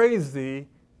people praise thee.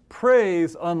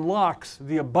 Praise unlocks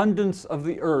the abundance of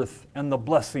the earth and the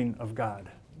blessing of God.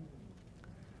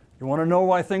 You want to know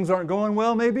why things aren't going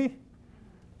well, maybe?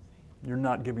 You're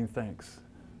not giving thanks.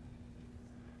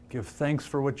 Give thanks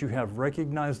for what you have.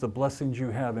 Recognize the blessings you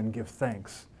have and give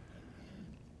thanks.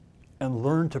 And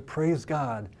learn to praise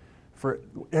God for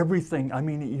everything. I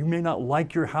mean, you may not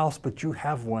like your house, but you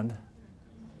have one.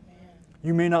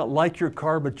 You may not like your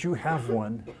car, but you have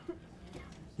one.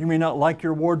 You may not like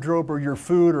your wardrobe or your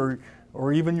food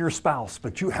or even your spouse,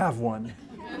 but you have one.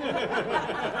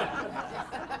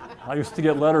 I used to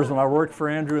get letters when I worked for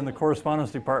Andrew in the correspondence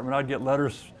department. I'd get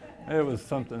letters. It was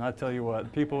something. I tell you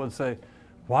what, people would say,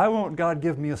 why won't God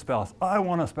give me a spouse? I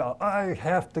want a spouse. I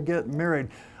have to get married.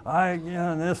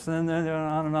 This and then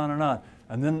on and on and on.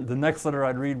 And then the next letter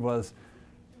I'd read was,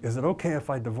 is it okay if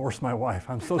I divorce my wife?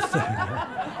 I'm so sick.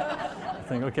 I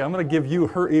think, okay, I'm going to give you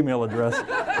her email address.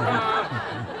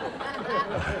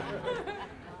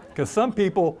 Because some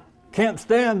people can't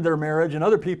stand their marriage and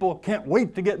other people can't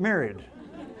wait to get married.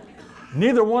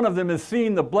 Neither one of them is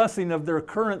seeing the blessing of their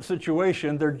current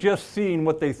situation. They're just seeing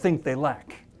what they think they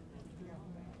lack.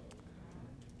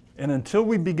 And until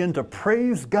we begin to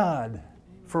praise God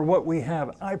for what we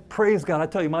have, I praise God. I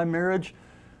tell you, my marriage,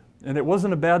 and it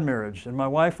wasn't a bad marriage, and my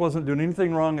wife wasn't doing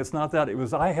anything wrong. It's not that. It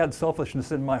was I had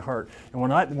selfishness in my heart. And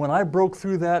when I broke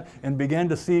through that and began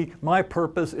to see my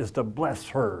purpose is to bless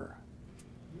her.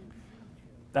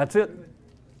 That's it.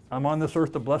 I'm on this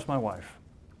earth to bless my wife.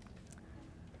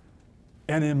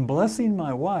 And in blessing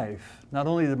my wife, not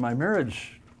only did my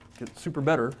marriage get super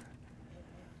better,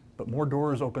 but more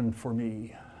doors opened for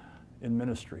me in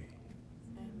ministry.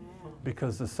 Amen.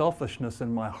 Because the selfishness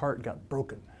in my heart got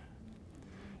broken.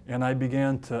 And I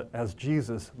began to, as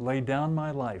Jesus, lay down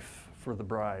my life for the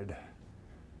bride.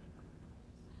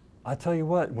 I tell you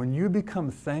what, when you become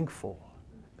thankful,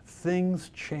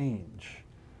 things change.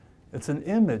 It's an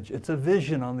image, it's a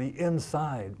vision on the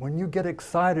inside. When you get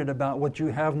excited about what you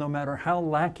have, no matter how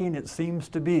lacking it seems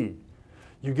to be,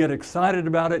 you get excited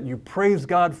about it, you praise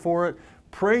God for it.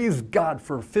 Praise God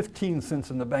for 15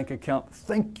 cents in the bank account.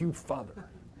 Thank you, Father.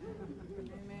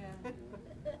 Amen.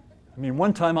 I mean,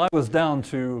 one time I was down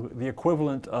to the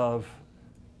equivalent of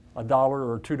 $1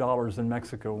 or $2 in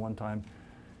Mexico one time.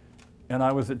 And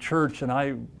I was at church,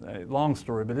 and long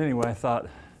story, but anyway, I thought,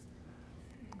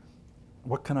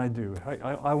 what can I do?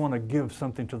 I want to give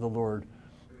something to the Lord.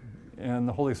 And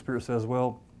the Holy Spirit says,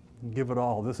 well, give it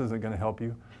all. This isn't going to help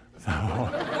you.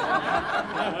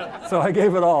 So I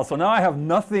gave it all. So now I have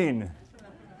nothing.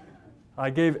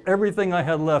 I gave everything I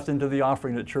had left into the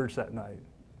offering at church that night.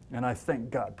 And I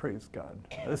thank God, praise God.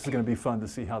 This is going to be fun to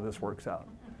see how this works out.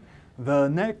 The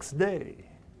next day,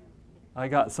 I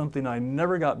got something I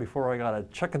never got before. I got a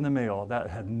check in the mail. That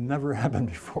had never happened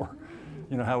before.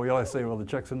 You know how we always say, well, the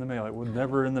check's in the mail. It was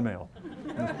never in the mail.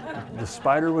 The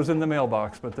spider was in the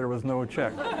mailbox, but there was no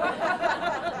check.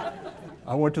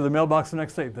 I went to the mailbox the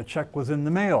next day. The check was in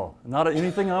the mail. Not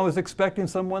anything I was expecting.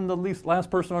 Someone, the last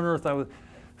person on earth, I was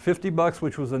 $50,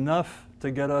 which was enough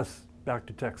to get us back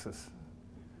to Texas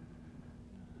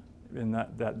in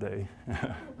that day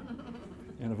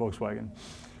in a Volkswagen.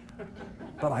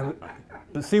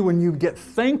 But see, when you get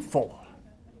thankful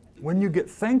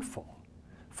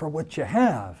for what you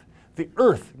have, the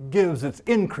earth gives its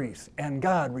increase and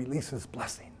God releases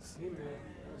blessings.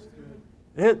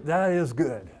 That is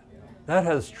good. That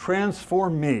has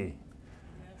transformed me.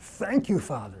 Thank you,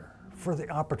 Father, for the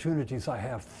opportunities I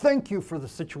have. Thank you for the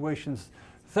situations.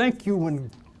 Thank you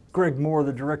when Greg Moore,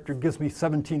 the director, gives me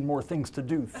 17 more things to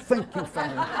do. Thank you,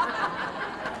 Father.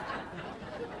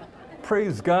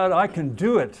 Praise God, I can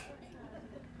do it.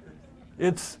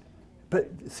 But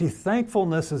see,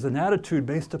 thankfulness is an attitude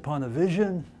based upon a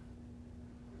vision,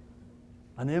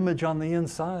 an image on the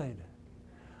inside.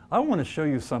 I want to show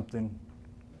you something.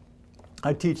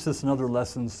 I teach this in other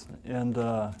lessons, and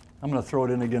I'm going to throw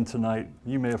it in again tonight.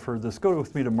 You may have heard this. Go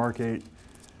with me to Mark 8.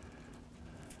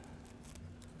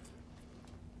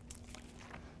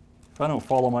 If I don't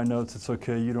follow my notes, it's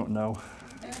okay. You don't know.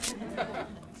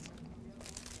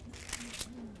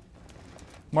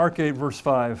 Mark 8, verse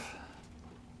 5.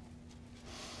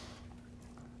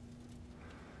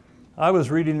 I was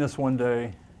reading this one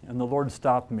day, and the Lord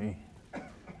stopped me.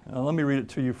 Let me read it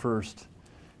to you first.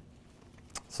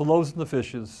 It's the loaves and the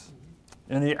fishes.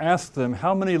 And he asked them,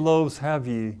 how many loaves have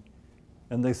ye?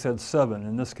 And they said 7.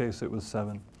 In this case, it was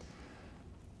 7.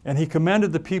 And he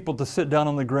commanded the people to sit down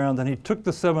on the ground, and he took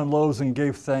the 7 loaves and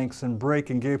gave thanks and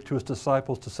brake and gave to his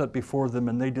disciples to set before them,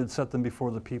 and they did set them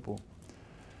before the people.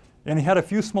 And he had a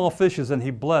few small fishes, and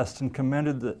he blessed and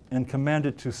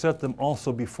commanded to set them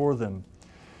also before them.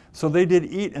 So they did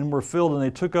eat and were filled, and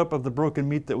they took up of the broken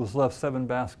meat that was left 7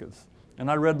 baskets.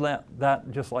 And I read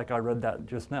that just like I read that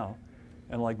just now.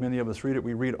 And like many of us read it,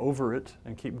 we read over it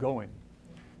and keep going.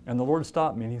 And the Lord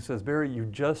stopped me and he says, Barry, you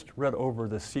just read over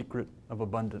the secret of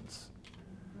abundance.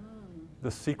 The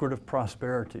secret of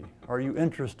prosperity. Are you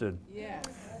interested? Yes.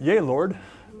 Yea, Lord.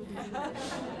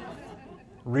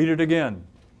 Read it again.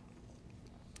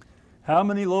 How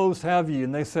many loaves have ye?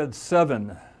 And they said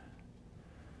 7.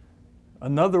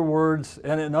 In other words,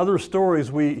 and in other stories,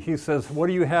 he says, what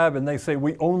do you have? And they say,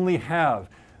 we only have.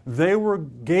 They were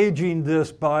gauging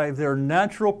this by their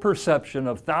natural perception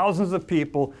of thousands of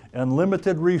people and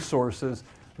limited resources.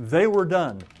 They were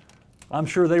done. I'm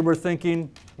sure they were thinking,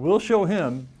 we'll show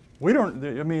him.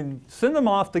 Send them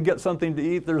off to get something to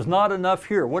eat. There's not enough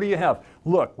here. What do you have?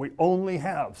 Look, we only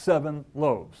have 7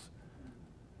 loaves.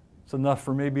 It's enough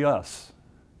for maybe us.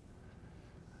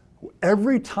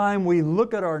 Every time we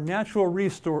look at our natural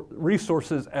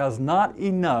resources as not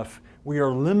enough, we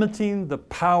are limiting the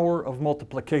power of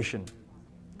multiplication.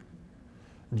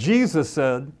 Jesus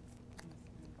said,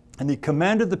 and he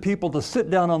commanded the people to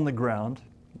sit down on the ground.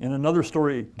 In another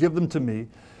story, give them to me.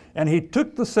 And he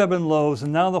took the 7 loaves,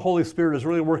 and now the Holy Spirit is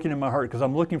really working in my heart because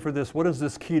I'm looking for this. What is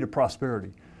this key to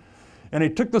prosperity? And he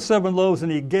took the 7 loaves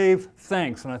and he gave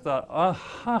thanks. And I thought,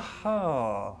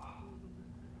 ah-ha-ha.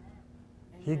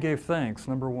 He gave thanks,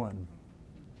 number 1. I'm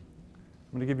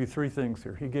going to give you 3 things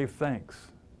here. He gave thanks.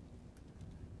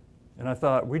 And I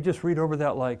thought, we just read over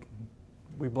that like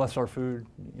we bless our food.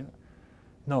 You know.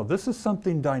 No, this is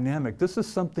something dynamic. This is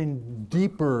something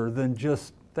deeper than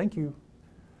just, thank you.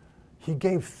 He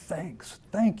gave thanks.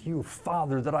 Thank you,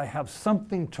 Father, that I have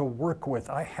something to work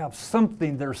with. I have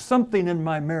something. There's something in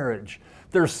my marriage.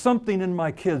 There's something in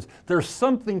my kids. There's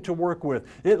something to work with.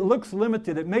 It looks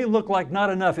limited. It may look like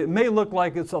not enough. It may look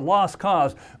like it's a lost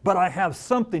cause, but I have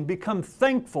something. Become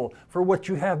thankful for what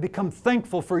you have. Become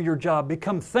thankful for your job.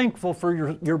 Become thankful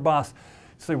for your boss.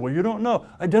 You say, well, you don't know.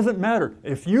 It doesn't matter.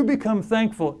 If you become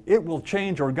thankful, it will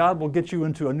change or God will get you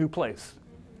into a new place.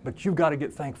 But you've got to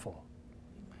get thankful.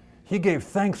 He gave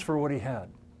thanks for what he had.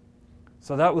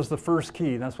 So that was the first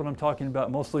key. That's what I'm talking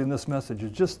about mostly in this message,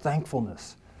 is just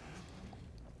thankfulness.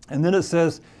 And then it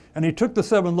says, and he took the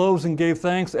 7 loaves and gave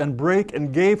thanks and brake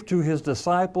and gave to his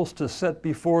disciples to set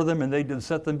before them, and they did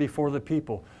set them before the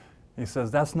people. And he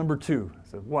says, that's number 2. I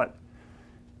said, what?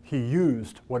 He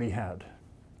used what he had.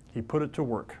 He put it to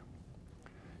work.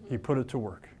 He put it to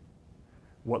work.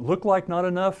 What looked like not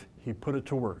enough, he put it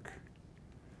to work.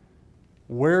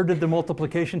 Where did the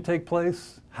multiplication take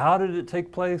place? How did it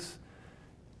take place?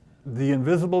 The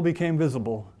invisible became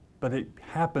visible, but it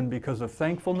happened because of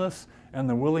thankfulness and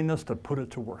the willingness to put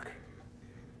it to work.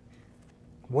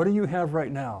 What do you have right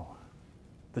now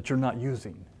that you're not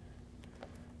using?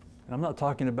 And I'm not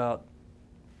talking about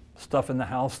stuff in the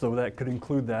house, though that could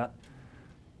include that,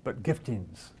 but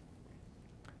giftings,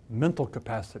 mental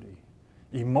capacity,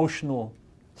 emotional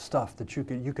stuff that you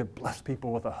could bless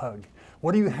people with a hug.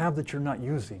 What do you have that you're not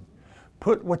using?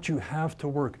 Put what you have to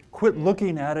work. Quit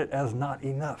looking at it as not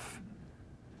enough.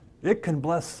 It can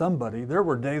bless somebody. There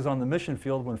were days on the mission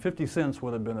field when 50 cents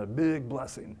would have been a big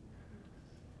blessing.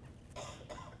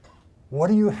 What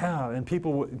do you have?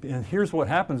 And here's what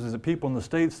happens is that people in the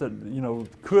States that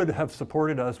could have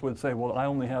supported us would say, well, I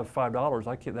only have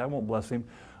 $5. That won't bless him.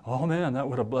 Oh man, that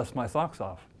would have blessed my socks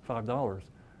off, $5.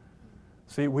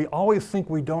 See, we always think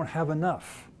we don't have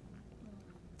enough.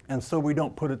 And so we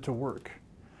don't put it to work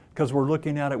because we're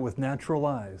looking at it with natural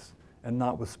eyes and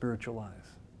not with spiritual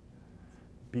eyes.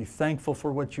 Be thankful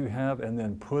for what you have and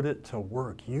then put it to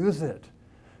work. Use it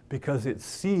because it's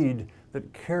seed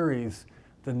that carries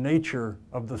the nature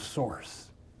of the source,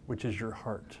 which is your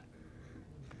heart.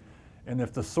 And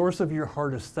if the source of your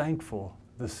heart is thankful,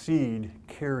 the seed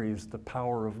carries the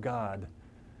power of God.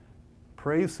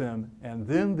 Praise him, and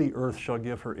then the earth shall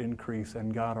give her increase,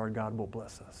 and God, our God, will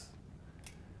bless us.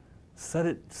 Set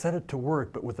it to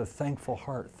work, but with a thankful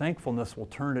heart. Thankfulness will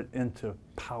turn it into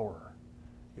power.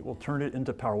 It will turn it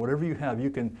into power. Whatever you have, you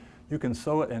can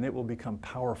sow it and it will become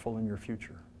powerful in your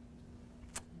future.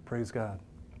 Praise God.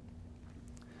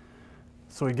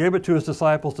 So he gave it to his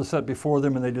disciples to set before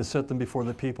them, and they just set them before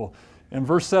the people. In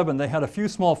verse 7, they had a few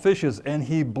small fishes, and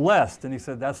he blessed. And he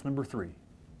said, that's number 3.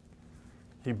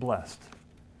 He blessed.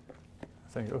 I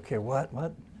think, okay, what?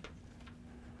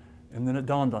 And then it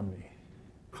dawned on me.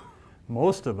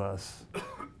 Most of us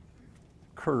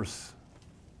curse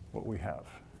what we have.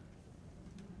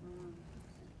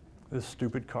 This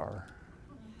stupid car.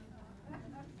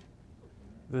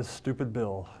 This stupid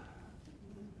bill.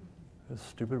 This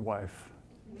stupid wife.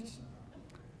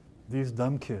 These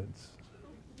dumb kids.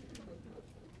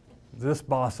 This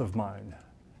boss of mine.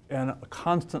 And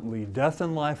constantly, death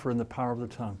and life are in the power of the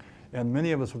tongue. And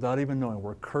many of us, without even knowing,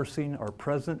 we're cursing our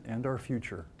present and our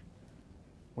future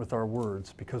with our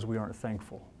words because we aren't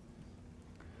thankful.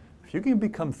 If you can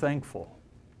become thankful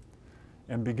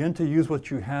and begin to use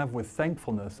what you have with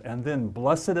thankfulness and then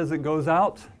bless it as it goes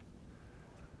out,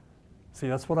 see,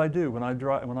 that's what I do. When I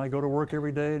go to work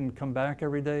every day and come back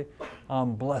every day,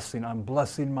 I'm blessing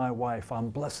my wife, I'm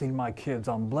blessing my kids,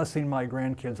 I'm blessing my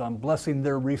grandkids, I'm blessing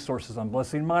their resources, I'm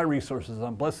blessing my resources,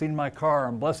 I'm blessing my car,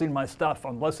 I'm blessing my stuff,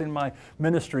 I'm blessing my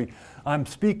ministry. I'm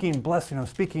speaking blessing, I'm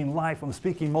speaking life, I'm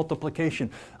speaking multiplication.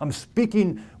 I'm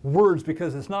speaking words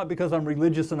because it's not because I'm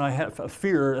religious and I have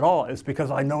fear at all. It's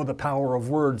because I know the power of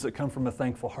words that come from a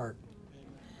thankful heart.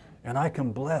 And I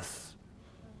can bless.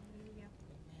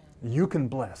 You can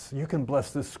bless. You can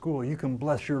bless this school. You can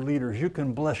bless your leaders. You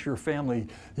can bless your family.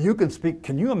 You can speak.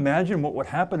 Can you imagine what would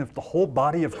happen if the whole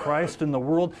body of Christ in the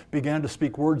world began to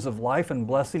speak words of life and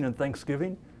blessing and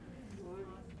thanksgiving?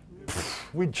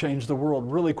 We'd change the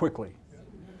world really quickly.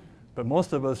 But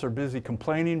most of us are busy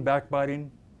complaining, backbiting,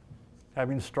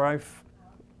 having strife,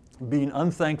 being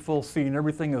unthankful, seeing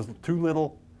everything as too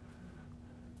little.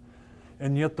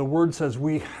 And yet the Word says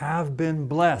we have been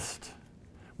blessed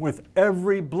with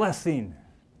every blessing.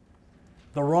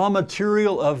 The raw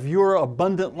material of your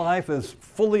abundant life is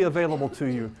fully available to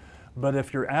you. But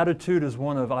if your attitude is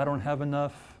one of, I don't have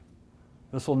enough,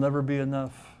 this will never be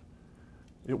enough,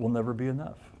 it will never be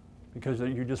enough because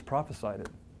you just prophesied it.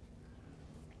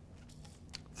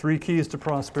 3 keys to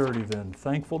prosperity then: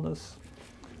 thankfulness,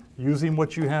 using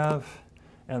what you have,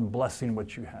 and blessing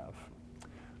what you have.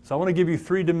 So I want to give you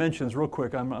 3 dimensions real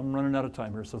quick. I'm running out of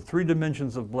time here. So 3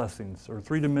 dimensions of blessings, or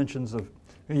 3 dimensions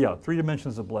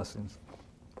of blessings.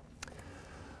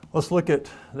 Let's look at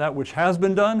that which has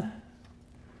been done,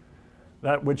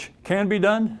 that which can be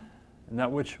done, and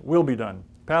that which will be done.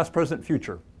 Past, present,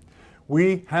 future.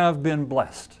 We have been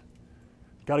blessed.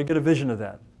 Got to get a vision of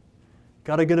that.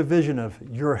 Got to get a vision of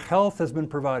your health has been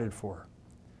provided for.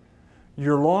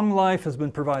 Your long life has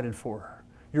been provided for.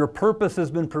 Your purpose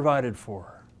has been provided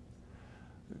for.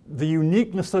 The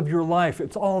uniqueness of your life,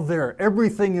 it's all there.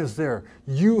 Everything is there.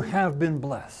 You have been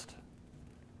blessed.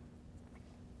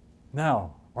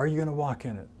 Now, are you going to walk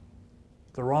in it?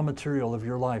 The raw material of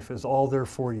your life is all there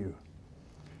for you.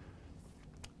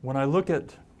 When I look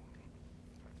at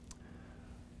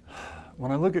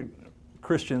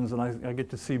Christians, and I get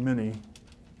to see many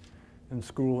in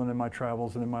school and in my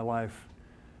travels and in my life,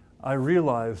 I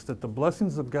realize that the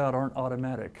blessings of God aren't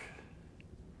automatic.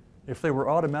 If they were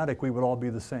automatic, we would all be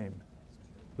the same.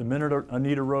 The minute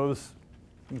Anita rose,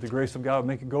 the grace of God would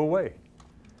make it go away,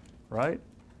 right?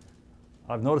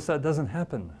 I've noticed that doesn't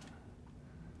happen.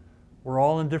 We're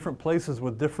all in different places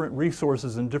with different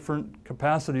resources and different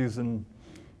capacities, and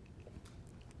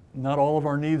not all of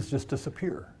our needs just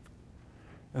disappear.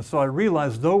 And so I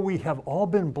realized, though we have all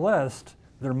been blessed,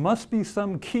 there must be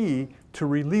some key to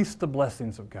release the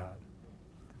blessings of God,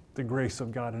 the grace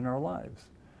of God in our lives.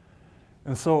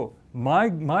 And so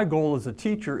my goal as a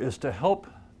teacher is to help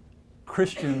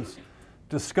Christians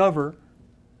discover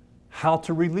how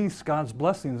to release God's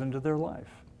blessings into their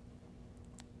life.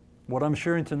 What I'm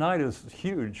sharing tonight is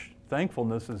huge.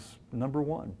 Thankfulness is number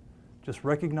 1. Just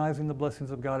recognizing the blessings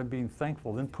of God and being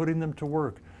thankful, then putting them to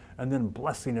work, and then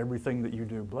blessing everything that you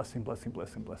do. Blessing, blessing,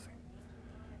 blessing, blessing.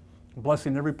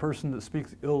 Blessing every person that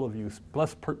speaks ill of you.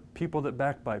 Bless people that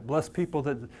backbite. Bless people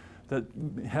that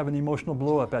have an emotional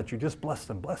blow up at you. Just bless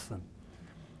them, bless them.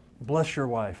 Bless your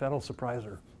wife. That'll surprise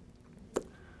her.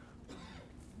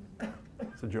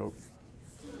 It's a joke.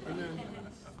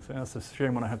 So that's a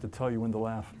shame when I have to tell you when to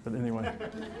laugh. But anyway.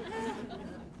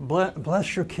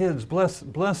 Bless your kids.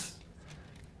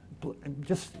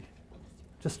 Just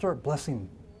start blessing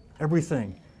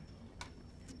everything.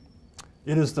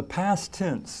 It is the past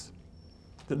tense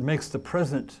that makes the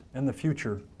present and the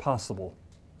future possible.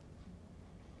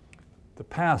 The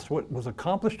past, what was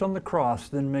accomplished on the cross,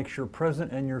 then makes your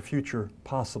present and your future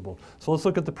possible. So let's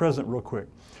look at the present real quick.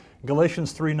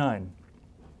 Galatians 3:9.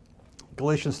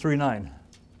 Galatians 3:9.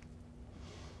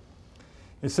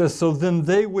 It says, so then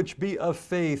they which be of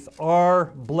faith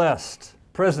are blessed.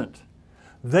 Present.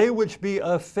 They which be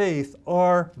of faith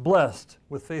are blessed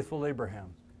with faithful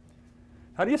Abraham.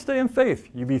 How do you stay in faith?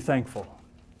 You be thankful.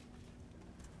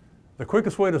 The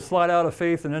quickest way to slide out of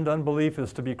faith and into unbelief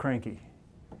is to be cranky.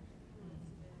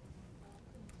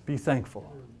 Be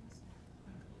thankful.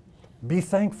 Be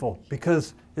thankful,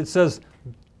 because it says,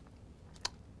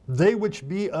 they which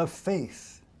be of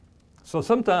faith. So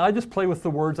sometimes I just play with the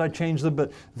words, I change them,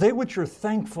 but they which are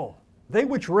thankful, they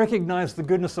which recognize the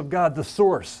goodness of God, the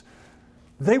source,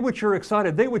 they which are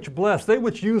excited, they which bless, they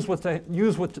which use what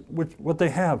they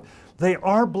have, they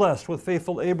are blessed with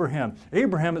faithful Abraham.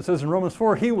 Abraham, it says in Romans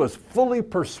 4, he was fully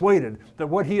persuaded that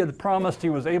what he had promised he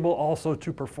was able also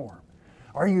to perform.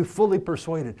 Are you fully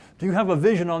persuaded? Do you have a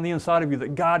vision on the inside of you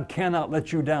that God cannot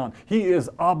let you down? He is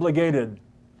obligated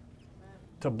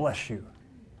to bless you.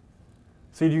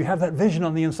 See, do you have that vision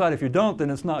on the inside? If you don't, then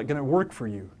it's not going to work for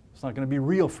you. It's not going to be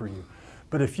real for you.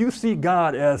 But if you see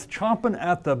God as chomping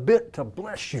at the bit to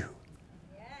bless you,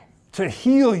 yes, to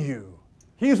heal you,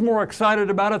 He's more excited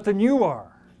about it than you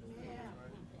are. Yeah.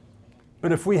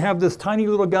 But if we have this tiny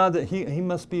little God that he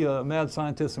must be a mad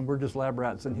scientist and we're just lab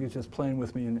rats and He's just playing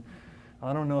with me and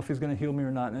I don't know if He's going to heal me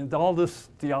or not. And all this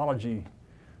theology,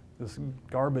 this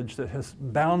garbage that has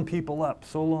bound people up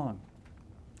so long.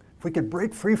 If we could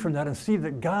break free from that and see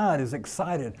that God is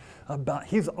excited about,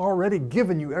 He's already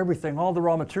given you everything, all the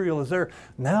raw material is there.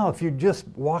 Now if you just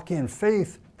walk in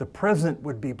faith, the present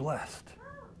would be blessed.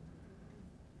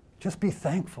 Just be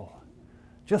thankful.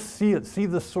 Just see it, see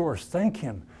the source, thank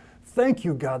Him. Thank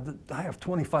you, God, that I have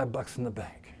 $25 in the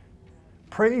bank.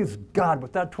 Praise God,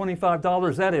 with that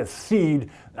 $25, that is seed.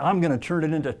 I'm going to turn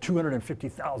it into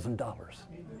 $250,000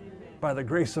 by the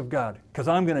grace of God, because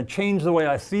I'm going to change the way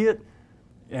I see it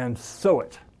and sow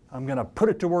it. I'm going to put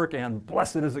it to work and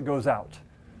bless it as it goes out.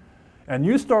 And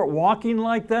you start walking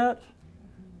like that,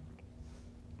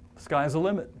 the sky's the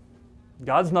limit.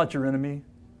 God's not your enemy.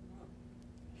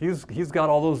 He's got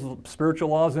all those spiritual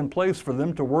laws in place for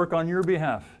them to work on your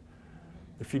behalf.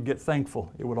 If you get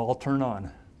thankful, it would all turn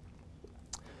on.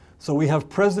 So we have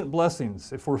present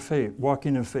blessings if we're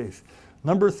walking in faith.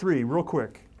 Number 3, real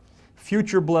quick,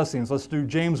 future blessings. Let's do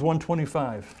James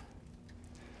 1:25.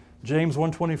 James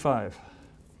 1:25.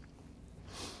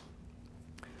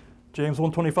 James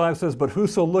 1:25 says, but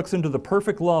whoso looks into the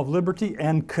perfect law of liberty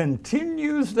and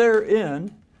continues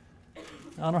therein,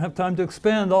 I don't have time to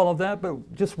expand all of that,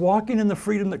 but just walking in the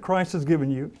freedom that Christ has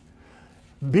given you,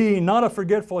 being not a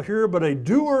forgetful hearer, but a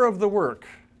doer of the work,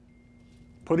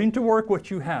 putting to work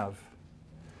what you have,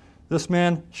 this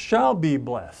man shall be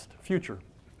blessed. Future.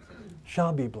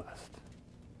 Shall be blessed.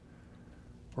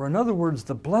 Or in other words,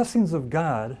 the blessings of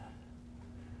God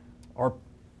are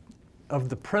of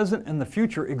the present and the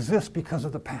future exist because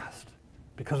of the past,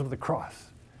 because of the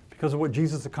cross, because of what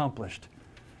Jesus accomplished.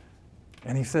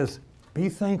 And He says, be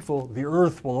thankful, the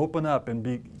earth will open up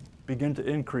and begin to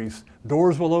increase.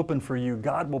 Doors will open for you.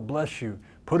 God will bless you.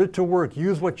 Put it to work.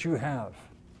 Use what you have.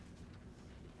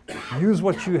 Use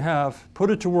what you have.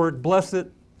 Put it to work. Bless it.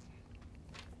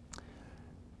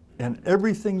 And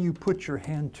everything you put your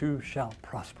hand to shall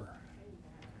prosper.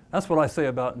 That's what I say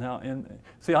about now. And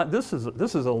see, this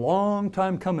is a long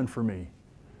time coming for me.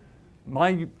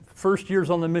 My first years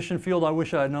on the mission field, I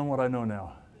wish I had known what I know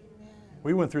now.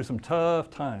 We went through some tough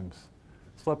times.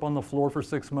 Slept on the floor for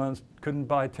 6 months. Couldn't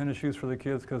buy tennis shoes for the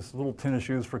kids because little tennis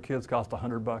shoes for kids cost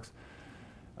 $100.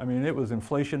 I mean, it was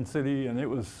inflation city, and it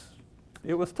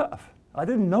was tough. I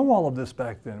didn't know all of this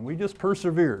back then. We just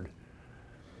persevered.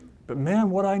 But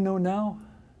man, what I know now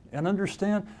and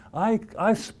understand,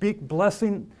 I speak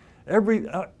blessing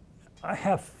I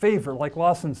have favor, like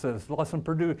Lawson says, Lawson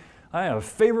Purdue, I have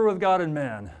favor with God and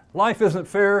man. Life isn't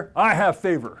fair, I have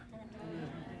favor.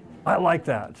 I like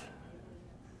that.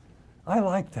 I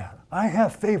like that. I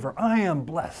have favor. I am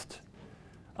blessed.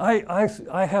 I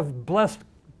have blessed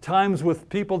times with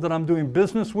people that I'm doing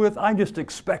business with. I just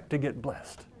expect to get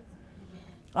blessed.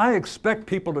 I expect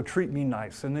people to treat me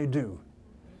nice, and they do.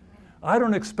 I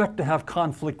don't expect to have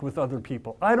conflict with other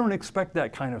people. I don't expect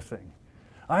that kind of thing.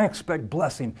 I expect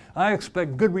blessing. I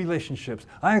expect good relationships.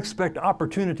 I expect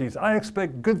opportunities. I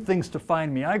expect good things to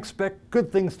find me. I expect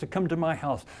good things to come to my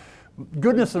house.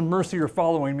 Goodness and mercy are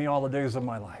following me all the days of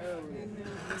my life.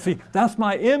 See, that's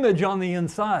my image on the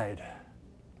inside.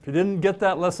 If you didn't get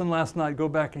that lesson last night, go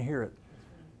back and hear it.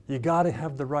 You got to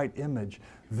have the right image.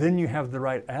 Then you have the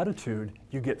right attitude.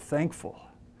 You get thankful.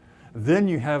 then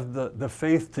you have the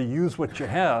faith to use what you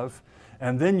have,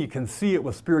 and then you can see it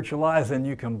with spiritual eyes, and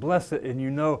you can bless it, and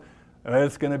you know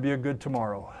it's going to be a good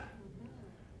tomorrow.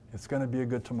 It's going to be a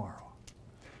good tomorrow.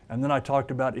 And then I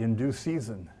talked about in due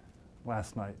season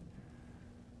last night.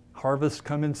 Harvests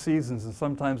come in seasons, and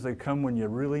sometimes they come when you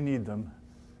really need them.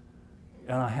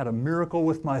 And I had a miracle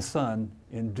with my son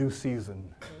in due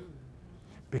season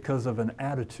because of an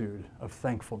attitude of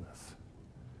thankfulness.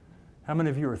 How many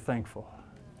of you are thankful?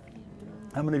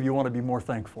 How many of you want to be more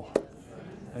thankful?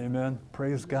 Amen.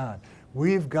 Praise God.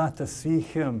 We've got to see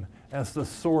Him as the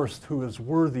source who is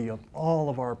worthy of all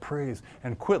of our praise,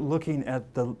 and quit looking at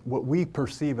what we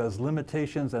perceive as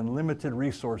limitations and limited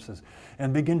resources,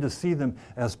 and begin to see them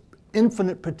as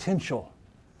infinite potential.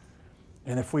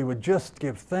 And if we would just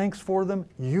give thanks for them,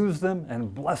 use them,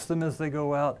 and bless them as they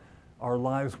go out, our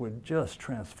lives would just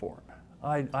transform.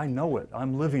 I know it.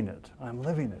 I'm living it. I'm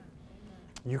living it.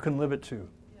 You can live it too.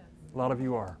 A lot of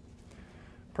you are.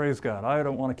 Praise God. I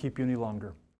don't want to keep you any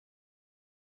longer.